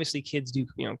saying like, obviously kids do,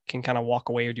 you know, can kind of walk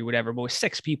away or do whatever, but with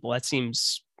 6 people, that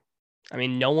seems, I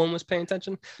mean, no one was paying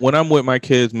attention. When I'm with my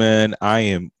kids, man,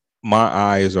 my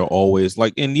eyes are always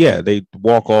like, and yeah, they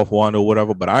walk off one or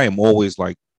whatever, but I am always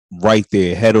like right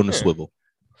there, head on the swivel.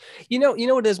 You know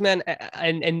what it is, man.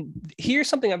 And here's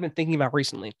something I've been thinking about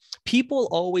recently. People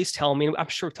always tell me, I'm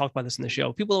sure we've talked about this in the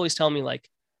show. People always tell me like,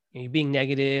 you know, being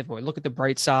negative or look at the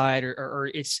bright side or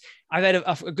it's, I've had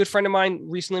a good friend of mine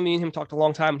recently, me and him talked a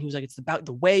long time, and he was like, it's about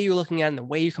the way you're looking at it and the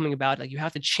way you're coming about it. Like, you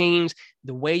have to change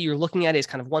the way you're looking at it. Is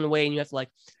kind of one way, and you have to like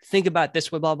think about it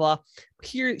this way, blah, blah.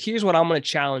 Here's what I'm going to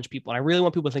challenge people. And I really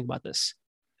want people to think about this.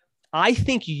 I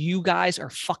think you guys are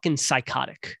fucking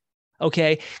psychotic.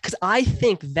 Okay. Because I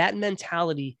think that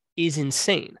mentality is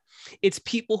insane. It's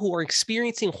people who are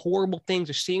experiencing horrible things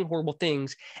or seeing horrible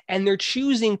things, and they're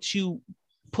choosing to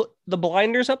put the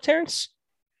blinders up, Terrence.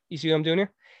 You see what I'm doing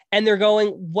here? And they're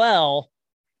going, well,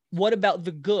 what about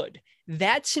the good?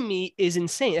 That to me is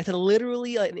insane. That's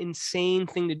literally an insane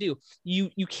thing to do.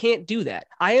 You can't do that.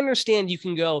 I understand you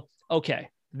can go, okay,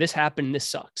 this happened, this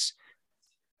sucks.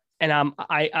 And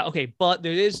okay, but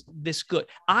there is this good.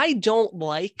 I don't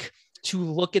like to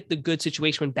look at the good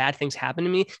situation when bad things happen to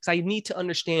me, because I need to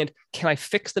understand, can I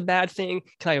fix the bad thing?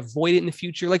 Can I avoid it in the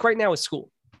future? Like right now at school,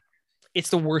 it's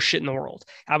the worst shit in the world.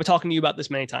 I've been talking to you about this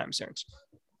many times, Terrence.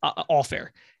 All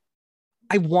fair.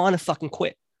 I want to fucking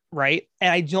quit, right?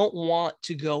 And I don't want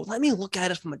to go, let me look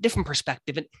at it from a different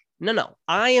perspective. And no,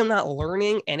 I am not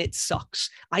learning, and it sucks.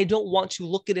 I don't want to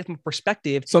look at it from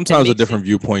perspective. Sometimes a different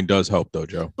viewpoint does help, though,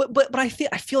 Joe. But I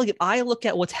feel like if I look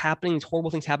at what's happening, these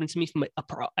horrible things happening to me from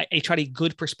a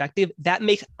good perspective, that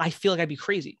makes, I feel like I'd be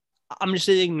crazy. I'm just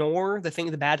going to ignore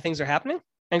the bad things that are happening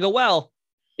and go, well,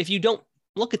 if you don't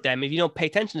look at them, if you don't pay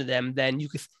attention to them, then you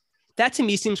could. That to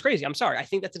me seems crazy. I'm sorry. I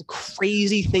think that's a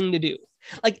crazy thing to do.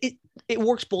 Like it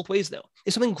works both ways though.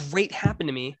 If something great happened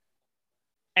to me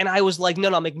and I was like,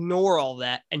 no, I'm ignore all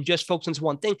that and just focus on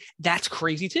one thing, that's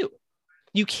crazy too.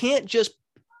 You can't just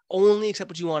only accept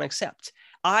what you want to accept.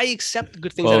 I accept the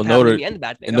good things that have happened to me and the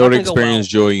bad things. In order to experience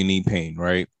joy, you need pain,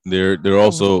 right? They're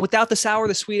also, without the sour,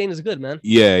 the sweet ain't as good, man.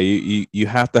 Yeah, you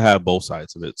have to have both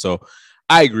sides of it. So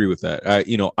I agree with that.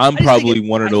 I'm probably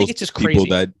one of those people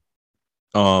that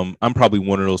I'm probably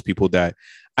one of those people that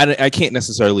I can't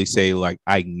necessarily say like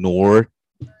I ignore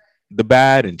the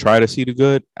bad and try to see the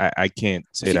good. I can't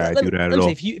say that I do that at all.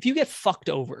 If you get fucked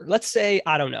over, let's say,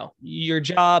 I don't know, your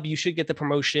job, you should get the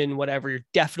promotion, whatever, you're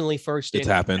definitely first in. It's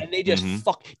happened. And they just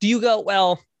fuck. Do you go,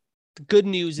 well, the good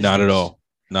news is not at all.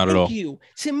 Not at all.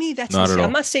 To me, that's not.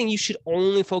 I'm not saying you should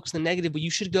only focus on the negative, but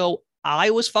you should go, I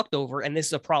was fucked over and this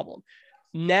is a problem.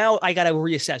 Now I got to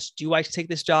reassess. Do I take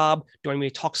this job? Do I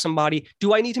need to talk to somebody?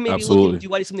 Do I need to maybe look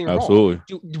do I do something wrong?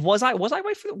 Was I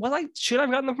right for should I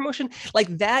have gotten the promotion? Like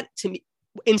that to me,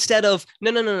 instead of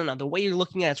no. The way you're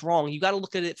looking at it's wrong. You got to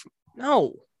look at it.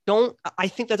 No, don't. I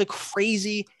think that's a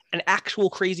crazy an actual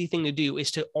crazy thing to do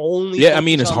is to only. Yeah, I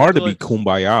mean, it's hard to be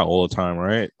kumbaya all the time,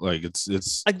 right? Like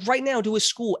it's like right now, to a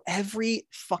school, every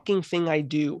fucking thing I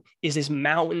do is this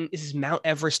Mount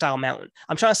Everest style mountain.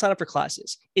 I'm trying to sign up for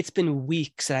classes. It's been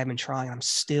weeks that I've been trying. I'm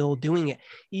still doing it.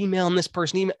 Emailing this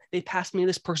person, they passed me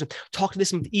this person, talk to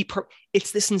this,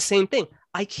 it's this insane thing.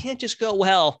 I can't just go,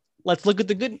 well, let's look at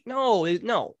the good.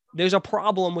 No, there's a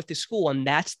problem with the school, and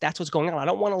that's what's going on. I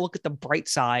don't want to look at the bright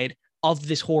side of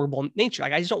this horrible nature.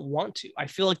 Like, I just don't want to. I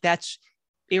feel like that's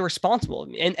irresponsible.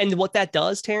 And what that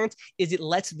does, Terrence, is it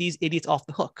lets these idiots off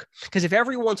the hook. Because if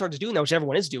everyone starts doing that, which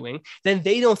everyone is doing, then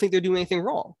they don't think they're doing anything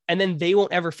wrong. And then they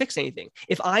won't ever fix anything.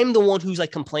 If I'm the one who's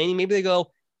like complaining, maybe they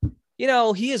go,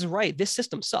 he is right. This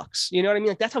system sucks. You know what I mean?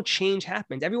 Like, that's how change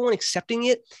happens. Everyone accepting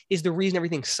it is the reason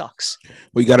everything sucks.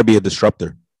 Well, you got to be a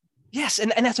disruptor. Yes,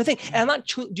 and that's the thing. And I'm not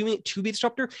doing it to be a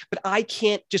disruptor, but I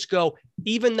can't just go,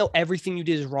 even though everything you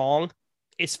did is wrong,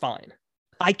 it's fine.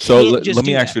 I can't let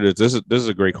me ask you this. This is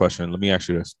a great question. Let me ask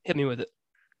you this. Hit me with it.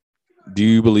 Do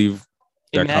you believe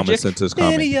that common sense is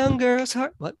common? In a young girl's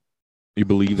heart. What? You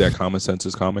believe that common sense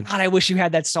is common? God, I wish you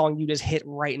had that song you just hit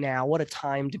right now. What a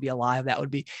time to be alive that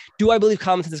would be. Do I believe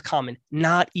common sense is common?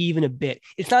 Not even a bit.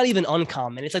 It's not even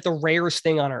uncommon. It's like the rarest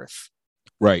thing on earth.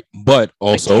 Right, but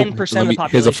also, like 10% of the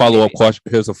population.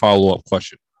 Here's a follow-up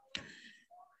question.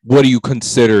 What do you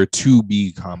consider to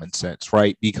be common sense?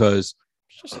 Right, because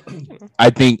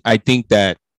I think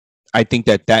that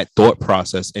thought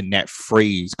process and that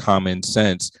phrase, common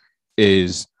sense,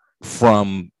 is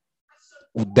from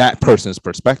that person's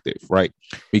perspective, right?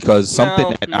 Because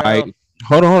something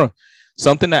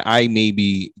something that I may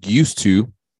be used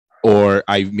to, or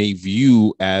I may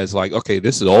view as like, okay,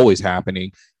 this is always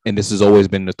happening. And this has always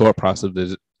been the thought process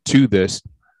to this.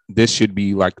 This should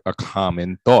be like a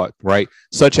common thought, right?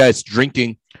 Such as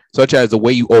the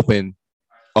way you open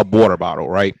a water bottle,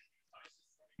 right?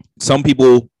 Some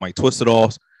people might twist it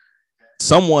off.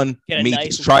 Someone may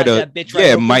try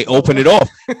to, might open it off.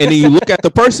 And then you look at the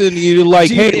person and you're like,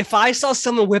 dude, hey. If I saw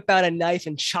someone whip out a knife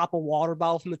and chop a water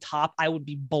bottle from the top, I would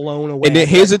be blown away. And then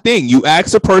here's the thing. You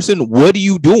ask a person, what are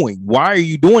you doing? Why are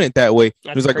you doing it that way?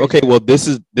 It's like, okay, well, this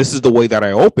is the way that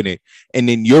I open it. And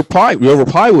then your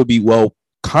reply would be, well,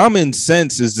 common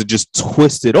sense is to just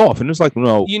twist it off. And it's like,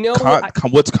 no,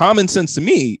 what's common sense to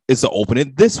me is to open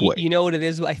it this way. You know what it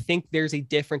is? I think there's a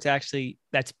difference actually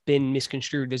that's been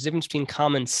misconstrued. There's a difference between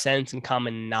common sense and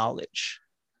common knowledge.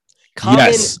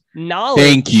 Knowledge.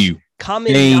 Thank you.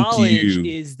 Knowledge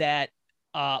is that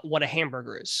what a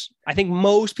hamburger is. I think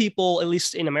most people, at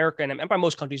least in America and by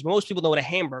most countries, most people know what a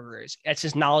hamburger is. That's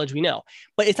just knowledge we know.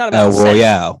 But it's not about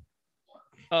Royale.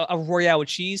 A Royale with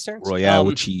cheese, sir? Royale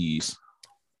with cheese.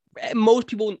 Most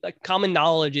people, like, common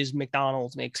knowledge is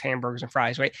McDonald's makes hamburgers and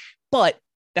fries, right? But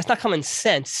that's not common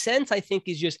sense. Sense, I think,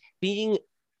 is just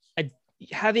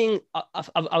having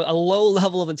a low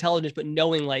level of intelligence, but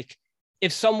knowing, like,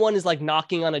 if someone is like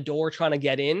knocking on a door trying to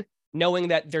get in, knowing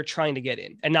that they're trying to get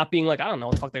in and not being like, I don't know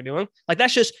what the fuck they're doing. Like,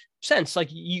 that's just sense. Like,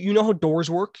 you know how doors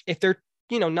work. If they're,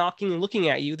 knocking and looking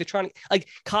at you, they're trying to, like,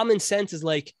 common sense is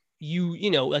like,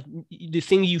 like the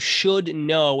thing you should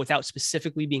know without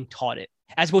specifically being taught it,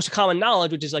 as opposed to common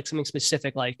knowledge, which is like something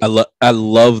specific. Like, I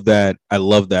love that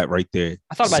right there.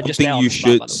 I thought about it just now.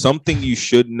 Something you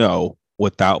should know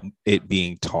without it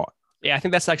being taught. Yeah, I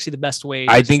think that's actually the best way.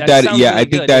 I think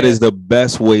that is the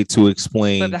best way to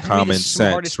explain common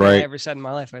sense, right? I ever said in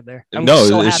my life, right there.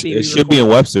 It should be in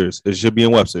Webster's. It should be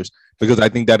in Webster's, because I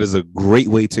think that is a great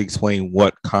way to explain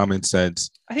what common sense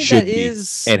should be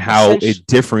and how it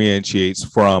differentiates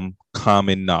from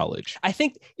common knowledge. I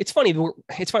think it's funny. We're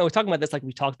talking about this like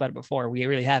we talked about it before. We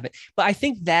really haven't. But I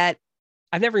think that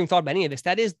I've never even thought about any of this.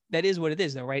 That is what it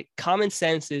is, though, right? Common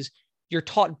sense is you're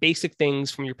taught basic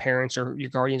things from your parents or your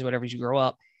guardians, whatever, as you grow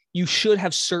up. You should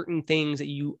have certain things that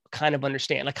you kind of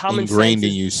understand, like common ingrained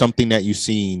sense in you, something that you've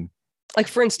seen. Like,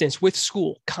 for instance, with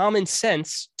school, common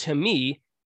sense to me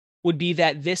would be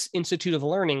that this institute of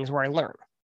learning is where I learn.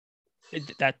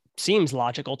 That seems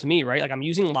logical to me, right? Like, I'm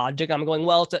using logic. I'm going,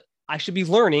 well, I should be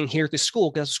learning here at the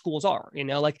school because schools are,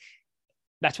 like,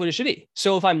 that's what it should be.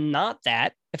 So if I'm not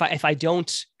that, if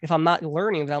I'm not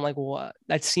learning, then I'm like, well,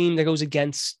 that goes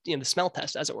against, the smell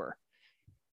test, as it were.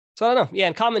 So I don't know. Yeah.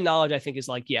 And common knowledge, I think, is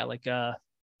like, I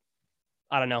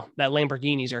don't know, that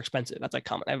Lamborghinis are expensive. That's like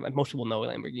common. Most people know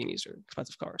Lamborghinis are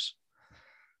expensive cars.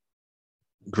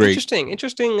 Great.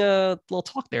 Interesting little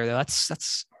talk there, though.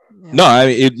 That's yeah. No, I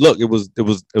mean, it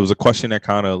was a question that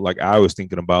kind of like I was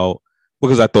thinking about,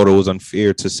 because I thought it was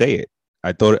unfair to say it.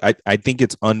 I think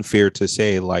it's unfair to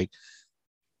say like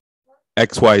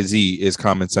XYZ is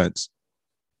common sense.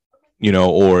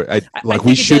 or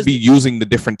we should be using the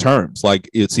different terms. Like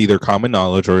it's either common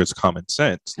knowledge or it's common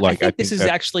sense. Like I think that's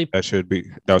how it should be.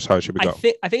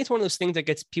 I think it's one of those things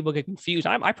that people get confused.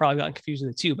 I probably got confused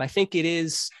with it too, but I think it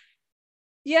is.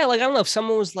 Yeah, like I don't know if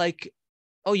someone was like,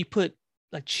 "Oh, you put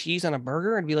like cheese on a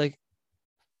burger," I'd be like,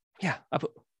 "Yeah, I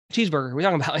put cheeseburger." We're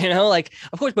talking about, like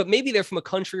of course, but maybe they're from a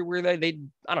country where they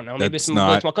I don't know, maybe some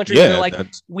small country where they're like,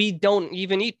 we don't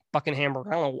even eat fucking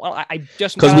hamburger. I don't know. I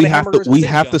just because we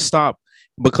have to stop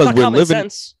because we're living.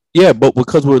 Sense. Yeah, but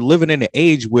because we're living in an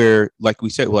age where, like we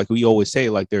said, like we always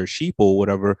say, like they're sheep or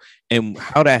whatever, and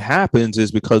how that happens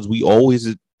is because we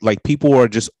always like people are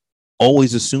just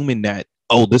always assuming that,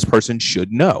 oh, this person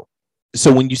should know.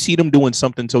 So when you see them doing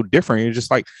something so different, you're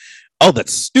just like, oh,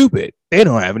 that's stupid. They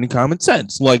don't have any common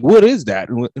sense. Like, what is that?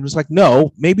 And it was like,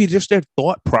 no, maybe just their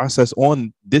thought process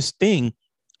on this thing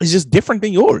is just different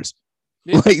than yours.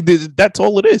 Yeah. Like, that's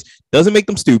all it is. Doesn't make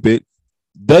them stupid.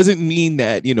 Doesn't mean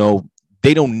that,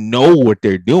 they don't know what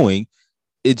they're doing.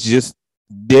 It's just,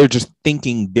 they're just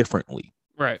thinking differently.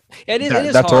 Right. It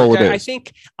is that's hard. All it is. I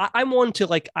think I'm one to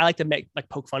I like to make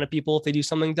poke fun of people if they do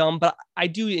something dumb, but I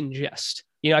do in jest.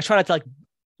 I try not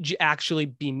to actually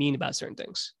be mean about certain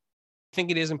things. I think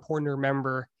it is important to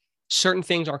remember certain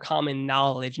things are common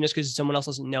knowledge, and just because someone else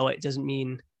doesn't know it doesn't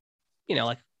mean,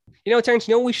 Terrence,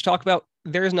 what we should talk about?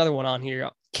 There's another one on here.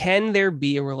 Can there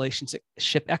be a relationship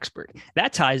expert?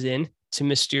 That ties in to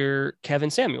Mr. Kevin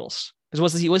Samuels.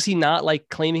 Because was he not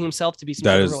claiming himself to be some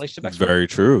kind of relationship expert? Very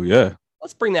true. Yeah.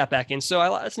 Let's bring that back in. So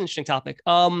that's an interesting topic.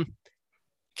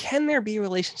 Can there be a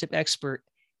relationship expert?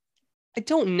 I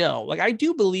don't know. I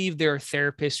do believe there are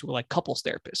therapists who are couples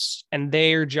therapists, and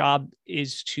their job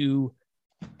is to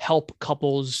help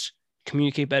couples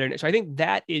communicate better. So I think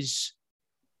that is.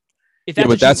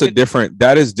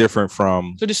 That is different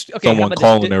from someone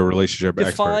calling a relationship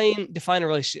expert. Define a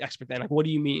relationship expert then. What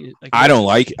do you mean?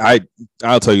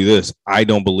 I'll tell you this. I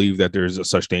don't believe that there's a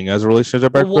such thing as a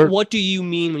relationship expert. What do you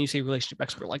mean when you say relationship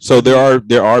expert?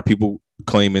 There are people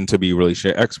claiming to be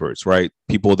relationship experts, right?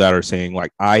 People that are saying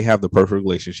I have the perfect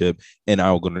relationship and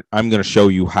I'm gonna show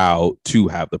you how to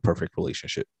have the perfect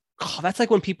relationship. Oh, that's like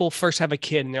when people first have a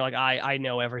kid and they're like, I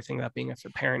know everything about being a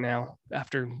parent now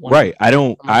after one. Right.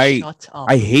 I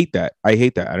hate that. I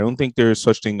don't think there's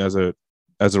such thing as a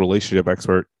relationship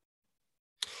expert.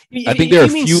 I think there are a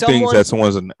few things that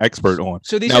someone's an expert on.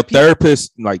 So now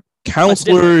therapists, like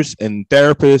counselors and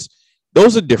therapists,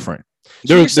 those are different.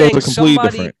 Those are completely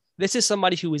different. This is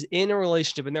somebody who is in a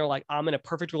relationship and they're like, I'm in a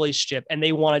perfect relationship, and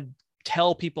they want to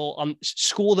tell people,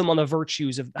 school them on the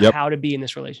virtues of how to be in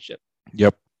this relationship.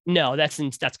 Yep. No, that's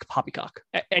poppycock.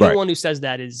 Anyone who says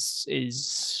that is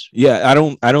I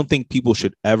don't think people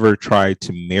should ever try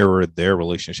to mirror their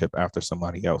relationship after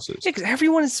somebody else's. Yeah, because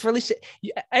everyone's relationship,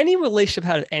 any relationship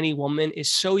had any woman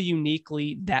is so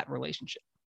uniquely that relationship.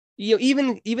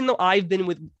 Even though I've been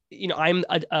with,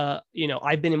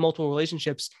 I've been in multiple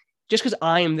relationships. Just because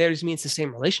I am there doesn't mean it's the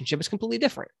same relationship. It's completely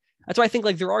different. That's why I think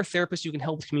there are therapists who can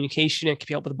help with communication and can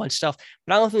help with a bunch of stuff.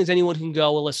 But I don't think there's anyone who can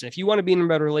go, well, listen, if you want to be in a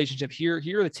better relationship, here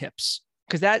are the tips.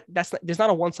 Because there's not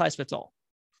a one size fits all.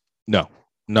 No,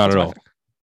 not at all.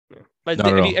 Yeah. But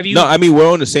have you, no, I mean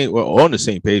we're on the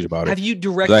same page about it. Have you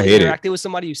directly interacted with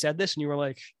somebody who said this and you were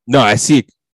like, no, I see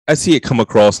it come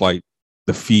across the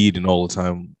feed and all the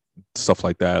time, stuff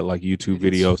like that, like YouTube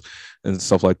videos and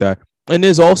stuff like that. And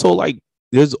there's also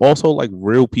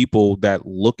real people that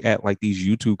look at these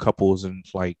YouTube couples and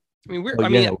I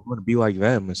want to be like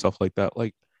them and stuff like that.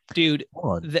 Dude,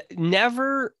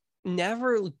 never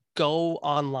go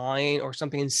online or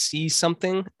something and see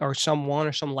something or someone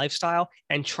or some lifestyle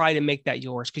and try to make that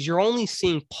yours, because you're only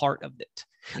seeing part of it.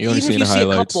 Even if you see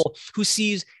a couple who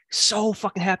sees so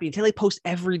fucking happy until they post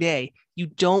every day, you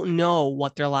don't know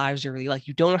what their lives are really like.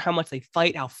 You don't know how much they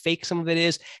fight, how fake some of it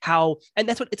is, and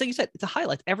that's what it's like you said, it's a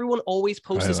highlight. Everyone always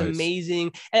posts this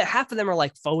amazing, and half of them are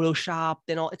photoshopped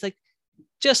and all. It's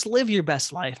just live your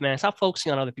best life, man. Stop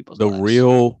focusing on other people's lives.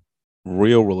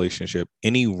 Real relationship,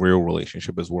 any real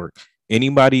relationship is work.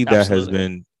 Anybody that has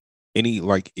been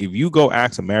if you go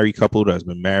ask a married couple that's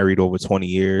been married over 20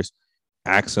 years,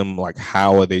 ask them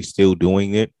how are they still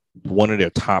doing it? One of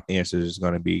their top answers is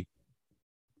going to be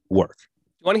work.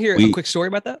 You want to hear a quick story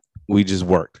about that? We just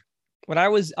worked. When I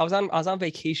was on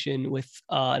vacation with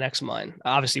an ex of mine.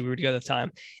 Obviously, we were together at the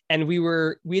time, and we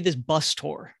had this bus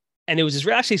tour, and it was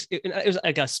it was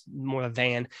I guess more a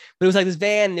van, but it was this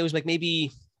van, and there was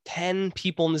maybe 10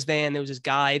 people in this van. There was this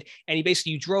guide, and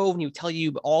you drove and he would tell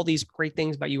you all these great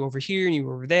things about you over here and you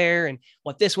were over there, and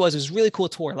what this was. It was a really cool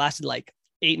tour. It lasted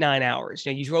 8-9 hours.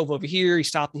 You drove over here, you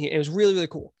stopped in here. It was really, really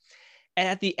cool. And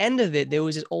at the end of it, there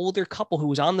was this older couple who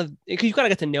was on because you got to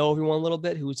get to know everyone a little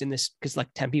bit who was in this, because like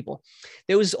 10 people.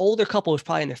 There was this older couple who was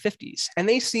probably in their 50s, and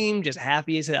they seemed just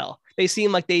happy as hell. They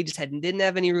seemed like they just didn't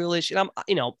have any real issue.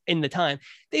 In the time,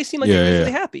 they seemed like they were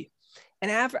really happy.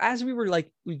 And as we were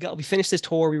like, we finished this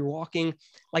tour, we were walking,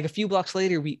 like a few blocks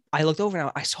later, I looked over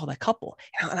and I saw that couple.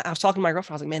 And I was talking to my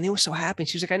girlfriend. I was like, man, they were so happy. And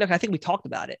she was like, I know. I think we talked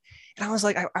about it. And I was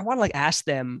like, I want to like ask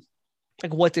them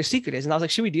like what their secret is. And I was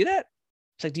like, should we do that?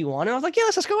 She's like, do you want to? I was like, yeah,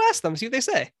 let's just go ask them, see what they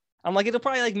say. I'm like, it'll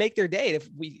probably like make their day if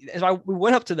we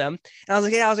went up to them and I was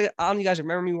like, yeah, you guys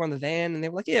remember me? We were on the van, and they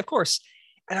were like, yeah, of course.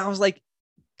 And I was like,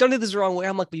 don't do this the wrong way.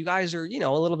 I'm like, but you guys are, a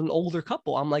little bit an older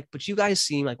couple. I'm like, but you guys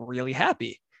seem like really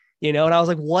happy, And I was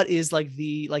like, what is like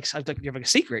you have like a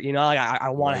secret, like I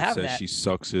want to have that. She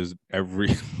sucks his every.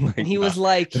 Like, and he was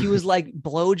like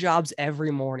blowjobs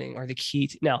every morning or the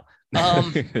key. No,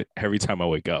 every time I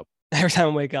wake up. Every time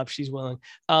I wake up, she's willing.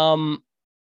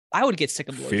 I would get sick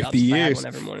of blowjobs. 50 years.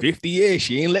 50 years.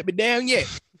 She ain't let me down yet.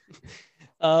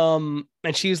 And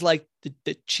she was like,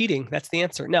 the cheating. That's the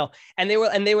answer. No. And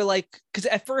they were like, because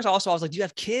at first also I was like, do you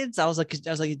have kids? I was like,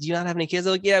 do you not have any kids?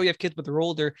 They're like, yeah, we have kids, but they're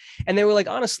older. And they were like,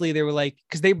 honestly, they were like,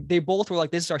 because they both were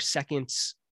like, this is our second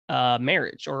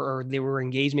marriage, or they were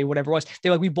engaged, maybe whatever it was.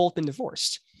 They're like, we've both been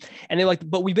divorced. And they're like,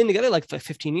 but we've been together like for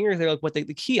 15 years. They're like, what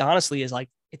the key honestly is like,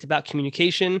 it's about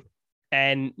communication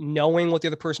and knowing what the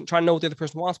other person, trying to know what the other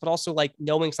person wants, but also like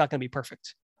knowing it's not going to be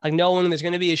perfect. Like knowing there's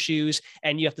going to be issues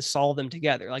and you have to solve them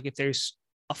together. Like if there's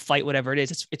a fight, whatever it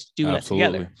is, it's doing that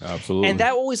together. Absolutely. And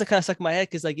that always like kind of stuck in my head,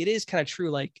 because like it is kind of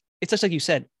true. Like it's just like you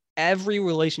said, every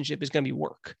relationship is going to be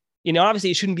work.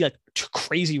 Obviously it shouldn't be like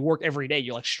crazy work every day.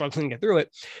 You're like struggling to get through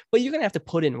it, but you're going to have to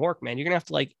put in work, man. You're going to have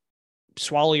to like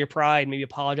swallow your pride, maybe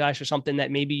apologize for something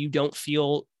that maybe you don't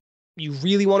feel you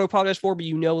really want to apologize for, but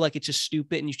like it's just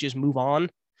stupid and you should just move on,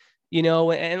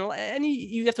 and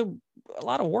you have to a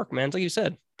lot of work, man. It's like you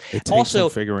said. It takes also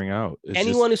some figuring out.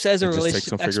 Anyone who says a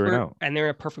relationship expert and they're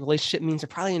in a perfect relationship means they're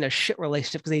probably in a shit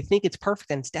relationship because they think it's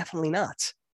perfect and it's definitely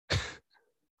not.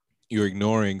 You're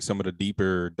ignoring some of the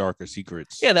deeper, darker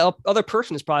secrets. Yeah, the other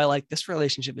person is probably like, this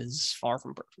relationship is far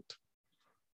from perfect.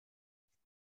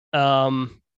 But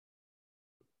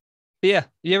yeah,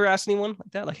 you ever ask anyone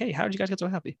like that? Like, hey, how did you guys get so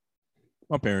happy?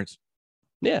 My parents.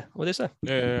 Yeah, what they say?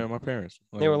 Yeah, my parents.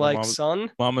 They were like, son,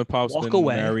 mom and pop's walk been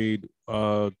away. Married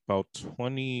about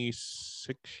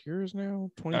 26 years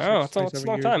now. 26, oh, it's a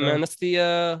long time, now. Man. That's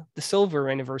the silver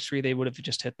anniversary they would have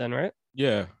just hit then, right?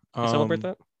 Yeah. Celebrate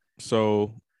that?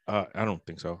 So I don't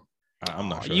think so. I'm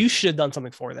not sure. You should have done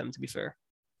something for them, to be fair.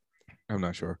 I'm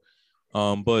not sure.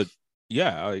 But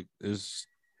yeah, as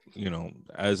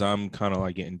I'm kind of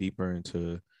like getting deeper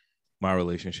into my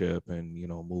relationship and,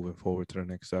 moving forward to the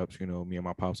next steps, me and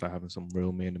my pops are having some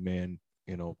real man-to-man,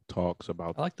 talks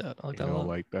about. I like that. I like that a lot.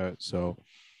 Like that. So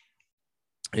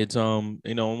it's, one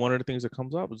of the things that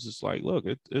comes up is just like, look,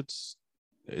 it's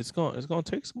going to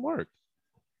take some work.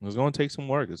 It's going to take some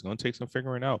work. It's going to take some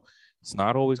figuring out. It's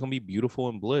not always going to be beautiful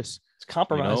and bliss. It's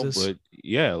compromises. But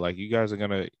yeah, like you guys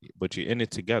are but you're in it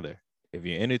together. If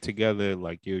you're in it together,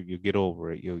 like you get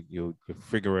over it. You'll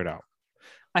figure it out.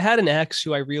 I had an ex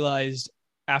who I realized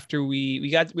after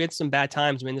we had some bad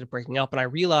times, we ended up breaking up, and I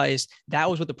realized that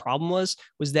was what the problem was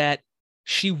that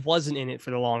she wasn't in it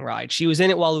for the long ride. She was in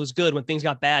it while it was good. When things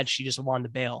got bad, she just wanted to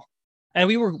bail. And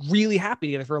we were really happy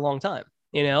together for a long time,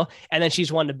 and then she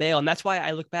just wanted to bail. And that's why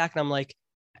I look back and I'm like,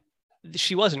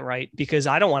 she wasn't right, because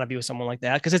I don't want to be with someone like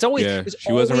that, because it's always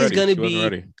going to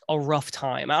be a rough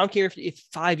time. I don't care if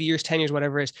 5 years, 10 years,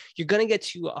 whatever it is, you're going to get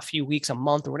to a few weeks, a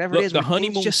month, or whatever it is. The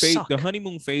honeymoon phase. The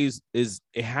honeymoon phase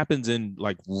it happens in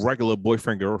like regular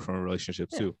boyfriend girlfriend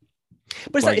relationships too.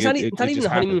 But it's not even the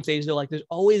honeymoon phase though. Like there's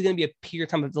always going to be a period of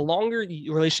time. But the longer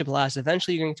your relationship lasts,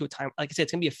 eventually you're going to a time. Like I said,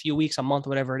 it's going to be a few weeks, a month,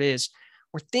 whatever it is,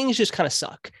 where things just kind of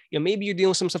suck. Maybe you're dealing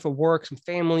with some stuff at work, some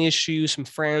family issues, some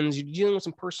friends, you're dealing with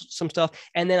some stuff.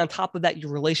 And then on top of that,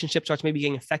 your relationship starts maybe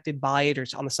getting affected by it, or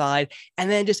it's on the side.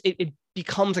 And then just, it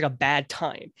becomes like a bad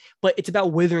time, but it's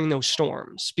about weathering those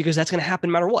storms, because that's going to happen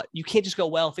no matter what. You can't just go,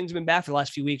 well, things have been bad for the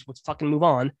last few weeks, let's fucking move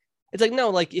on. It's like,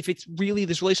 no, like if it's really,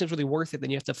 this relationship's really worth it, then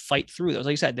you have to fight through those.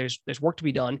 Like you said, there's work to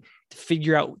be done to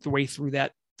figure out the way through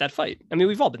that fight. I mean,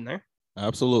 we've all been there.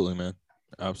 Absolutely, man.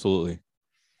 Absolutely.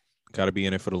 Got to be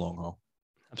in it for the long haul.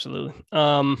 Absolutely. But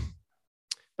all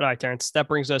right, Terrence, that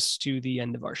brings us to the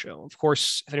end of our show. Of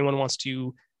course, if anyone wants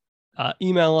to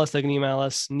email us, they can email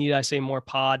us,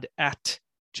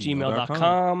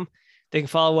 needisaymorepod@gmail.com. They can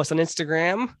follow us on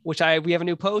Instagram, which we have a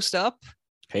new post up.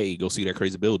 Hey, go see that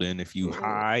crazy building. If you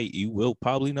high, you will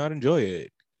probably not enjoy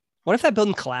it. What if that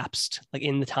building collapsed like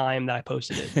in the time that I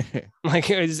posted it? Like,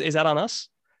 is that on us?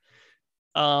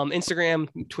 Instagram,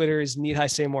 Twitter is Need I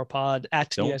Say More Pod.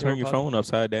 Don't turn your phone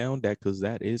upside down, because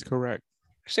that is correct.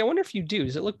 Actually, I wonder if you do.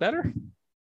 Does it look better?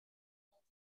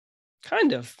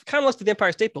 Kind of looks like the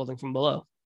Empire State Building from below.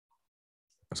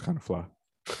 That's kind of fly.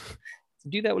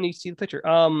 Do that when you see the picture.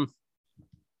 But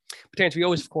Terrence, we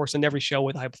always, of course, end every show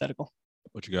with a hypothetical.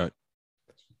 What you got?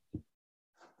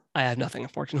 I have nothing,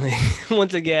 unfortunately.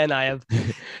 Once again, I have.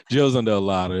 Joe's under a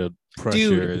lot of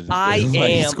pressure. Dude, I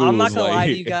am. I'm not gonna lie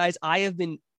to you guys.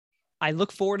 I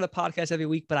look forward to the podcast every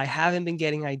week, but I haven't been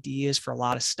getting ideas for a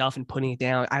lot of stuff and putting it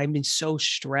down. I've been so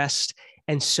stressed.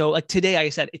 And so today, like I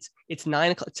said, it's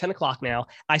 10 o'clock now.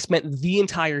 I spent the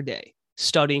entire day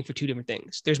studying for two different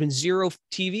things. There's been zero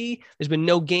TV. There's been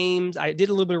no games. I did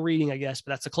a little bit of reading, I guess,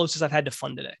 but that's the closest I've had to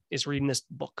fun today, is reading this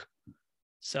book.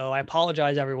 So I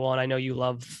apologize, everyone. I know you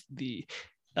love the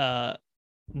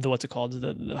what's it called?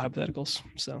 The hypotheticals.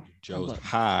 So Joe's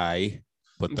high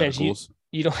hypotheticals.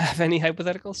 You don't have any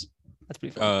hypotheticals? That's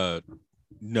pretty funny.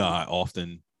 No, I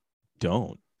often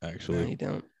don't, actually. No, you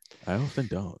don't. I often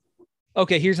don't.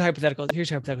 Okay, here's a hypothetical.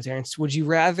 Here's your hypothetical, Terrence. Would you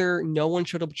rather no one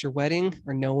showed up at your wedding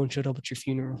or no one showed up at your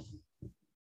funeral?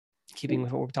 Keeping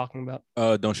with what we're talking about.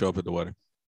 Don't show up at the wedding.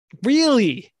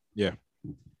 Really? Yeah.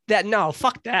 No,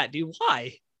 fuck that, dude.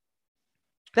 Why?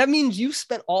 That means you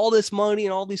spent all this money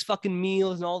and all these fucking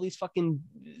meals and all these fucking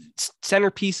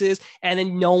centerpieces, and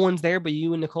then no one's there but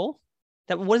you and Nicole.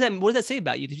 What does that say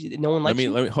about you? No one likes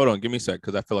you? Let me hold on. Give me a sec,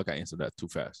 because I feel like I answered that too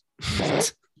fast.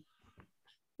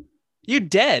 You're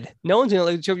dead. No one's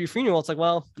gonna show up your funeral. It's like,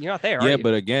 well, you're not there. Yeah,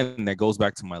 but again, that goes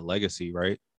back to my legacy,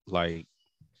 right? Like,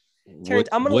 Terrence,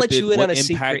 I'm gonna let you in on a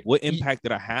secret. What impact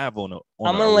did I have on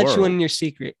I'm gonna let you in your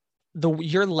secret.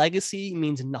 Your legacy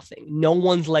means nothing. No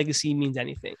one's legacy means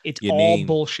anything. It's all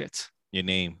bullshit. Your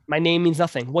name. My name means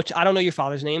nothing. I don't know your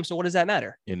father's name, so what does that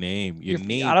matter? Your name. Your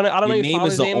name. I don't know your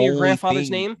father's name or your grandfather's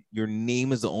name. Your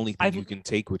name is the only thing you can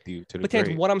take with you to the grave.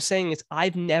 But what I'm saying is,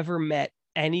 I've never met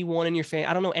anyone in your family.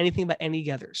 I don't know anything about any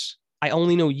Gethers. I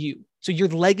only know you. So your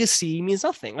legacy means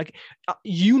nothing. Like,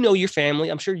 you know your family.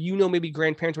 I'm sure you know maybe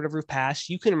grandparents, whatever, have passed.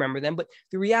 You can remember them. But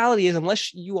the reality is,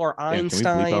 unless you are Einstein.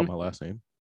 Can we bleep out my last name?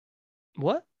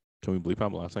 What? Can we bleep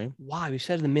out my last name? Why? We've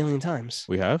said it a million times.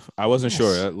 We have? I wasn't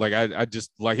sure. Like, I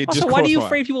just like it. Also, why are you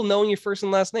afraid people knowing your first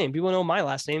and last name? People know my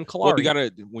last name, Kalari. Well, you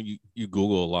gotta, when you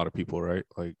Google a lot of people, right?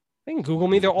 Like, they can Google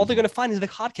me. All they're gonna find is the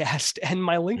podcast and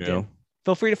my LinkedIn. You know?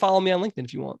 Feel free to follow me on LinkedIn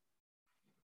if you want.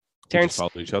 Terrence,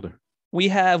 follow each other. We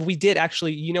did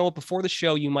actually, you know what, before the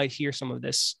show, you might hear some of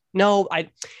this. No,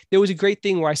 there was a great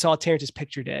thing where I saw Terrence's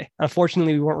picture day.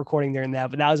 Unfortunately, we weren't recording during that,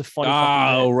 but that was a funny.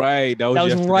 Oh, right. That was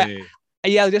yesterday. Right.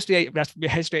 Yeah, yesterday. That's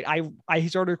yesterday. I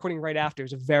started recording right after. It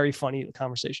was a very funny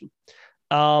conversation.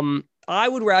 I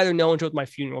would rather no one show at my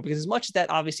funeral, because as much as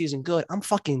that obviously isn't good, I'm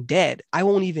fucking dead. I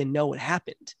won't even know what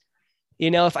happened. You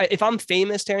know, if I'm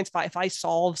famous, Terrence, if I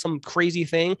solve some crazy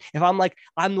thing, if I'm like,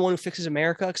 I'm the one who fixes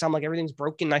America because I'm like, everything's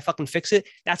broken and I fucking fix it,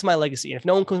 that's my legacy. And if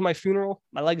no one comes to my funeral,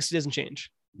 my legacy doesn't change.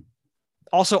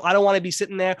 Also, I don't want to be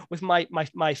sitting there with my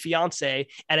fiance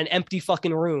at an empty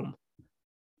fucking room.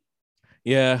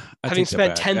 Yeah, having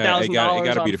spent $10,000, it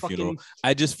gotta be the funeral.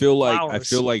 I just feel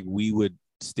like we would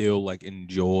still like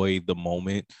enjoy the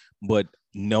moment, but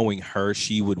knowing her,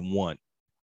 she would want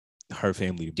her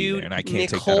family to be there, and I can't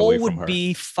take that away from her. Nicole would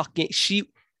be fucking.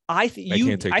 I think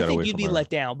you'd be let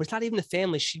down, but it's not even the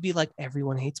family. She'd be like,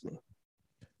 everyone hates me.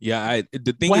 Yeah,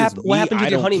 the thing is, what happened to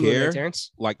your honeymoon,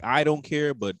 Terrence? Like, I don't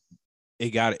care, but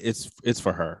it's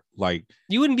for her. Like,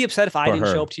 you wouldn't be upset if I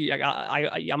didn't show up to you. Like,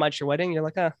 I'm at your wedding. You're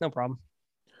like, no problem.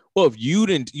 Well, if you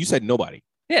didn't, you said nobody.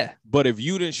 Yeah. But if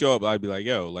you didn't show up, I'd be like,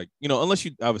 yo, like, you know, unless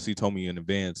you obviously told me in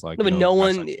advance, like, no, but no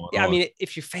one. I mean,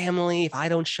 if your family, if I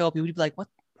don't show up, you would be like, what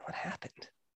happened?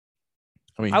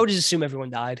 I mean, I would just assume everyone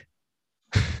died.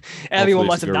 Everyone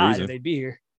must have died if they'd be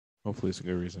here. Hopefully it's a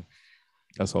good reason.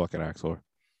 That's all I can ask for.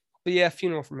 But yeah,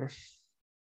 funeral for me.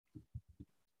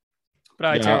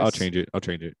 But I'll change it.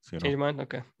 Funeral. Change your mind?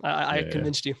 Okay. I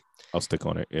convinced you. I'll stick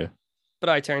on it. Yeah. But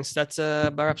all right, Terrence, that's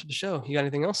about wraps up the show. You got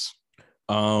anything else?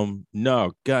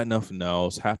 No, got nothing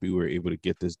else. Happy we were able to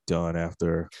get this done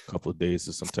after a couple of days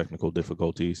of some technical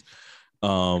difficulties.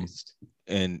 And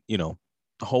you know,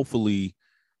 hopefully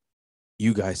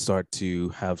you guys start to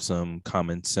have some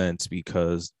common sense,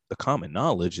 because the common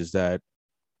knowledge is that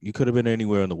you could have been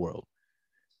anywhere in the world,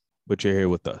 but you're here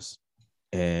with us,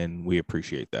 and we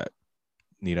appreciate that.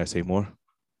 Need I say more?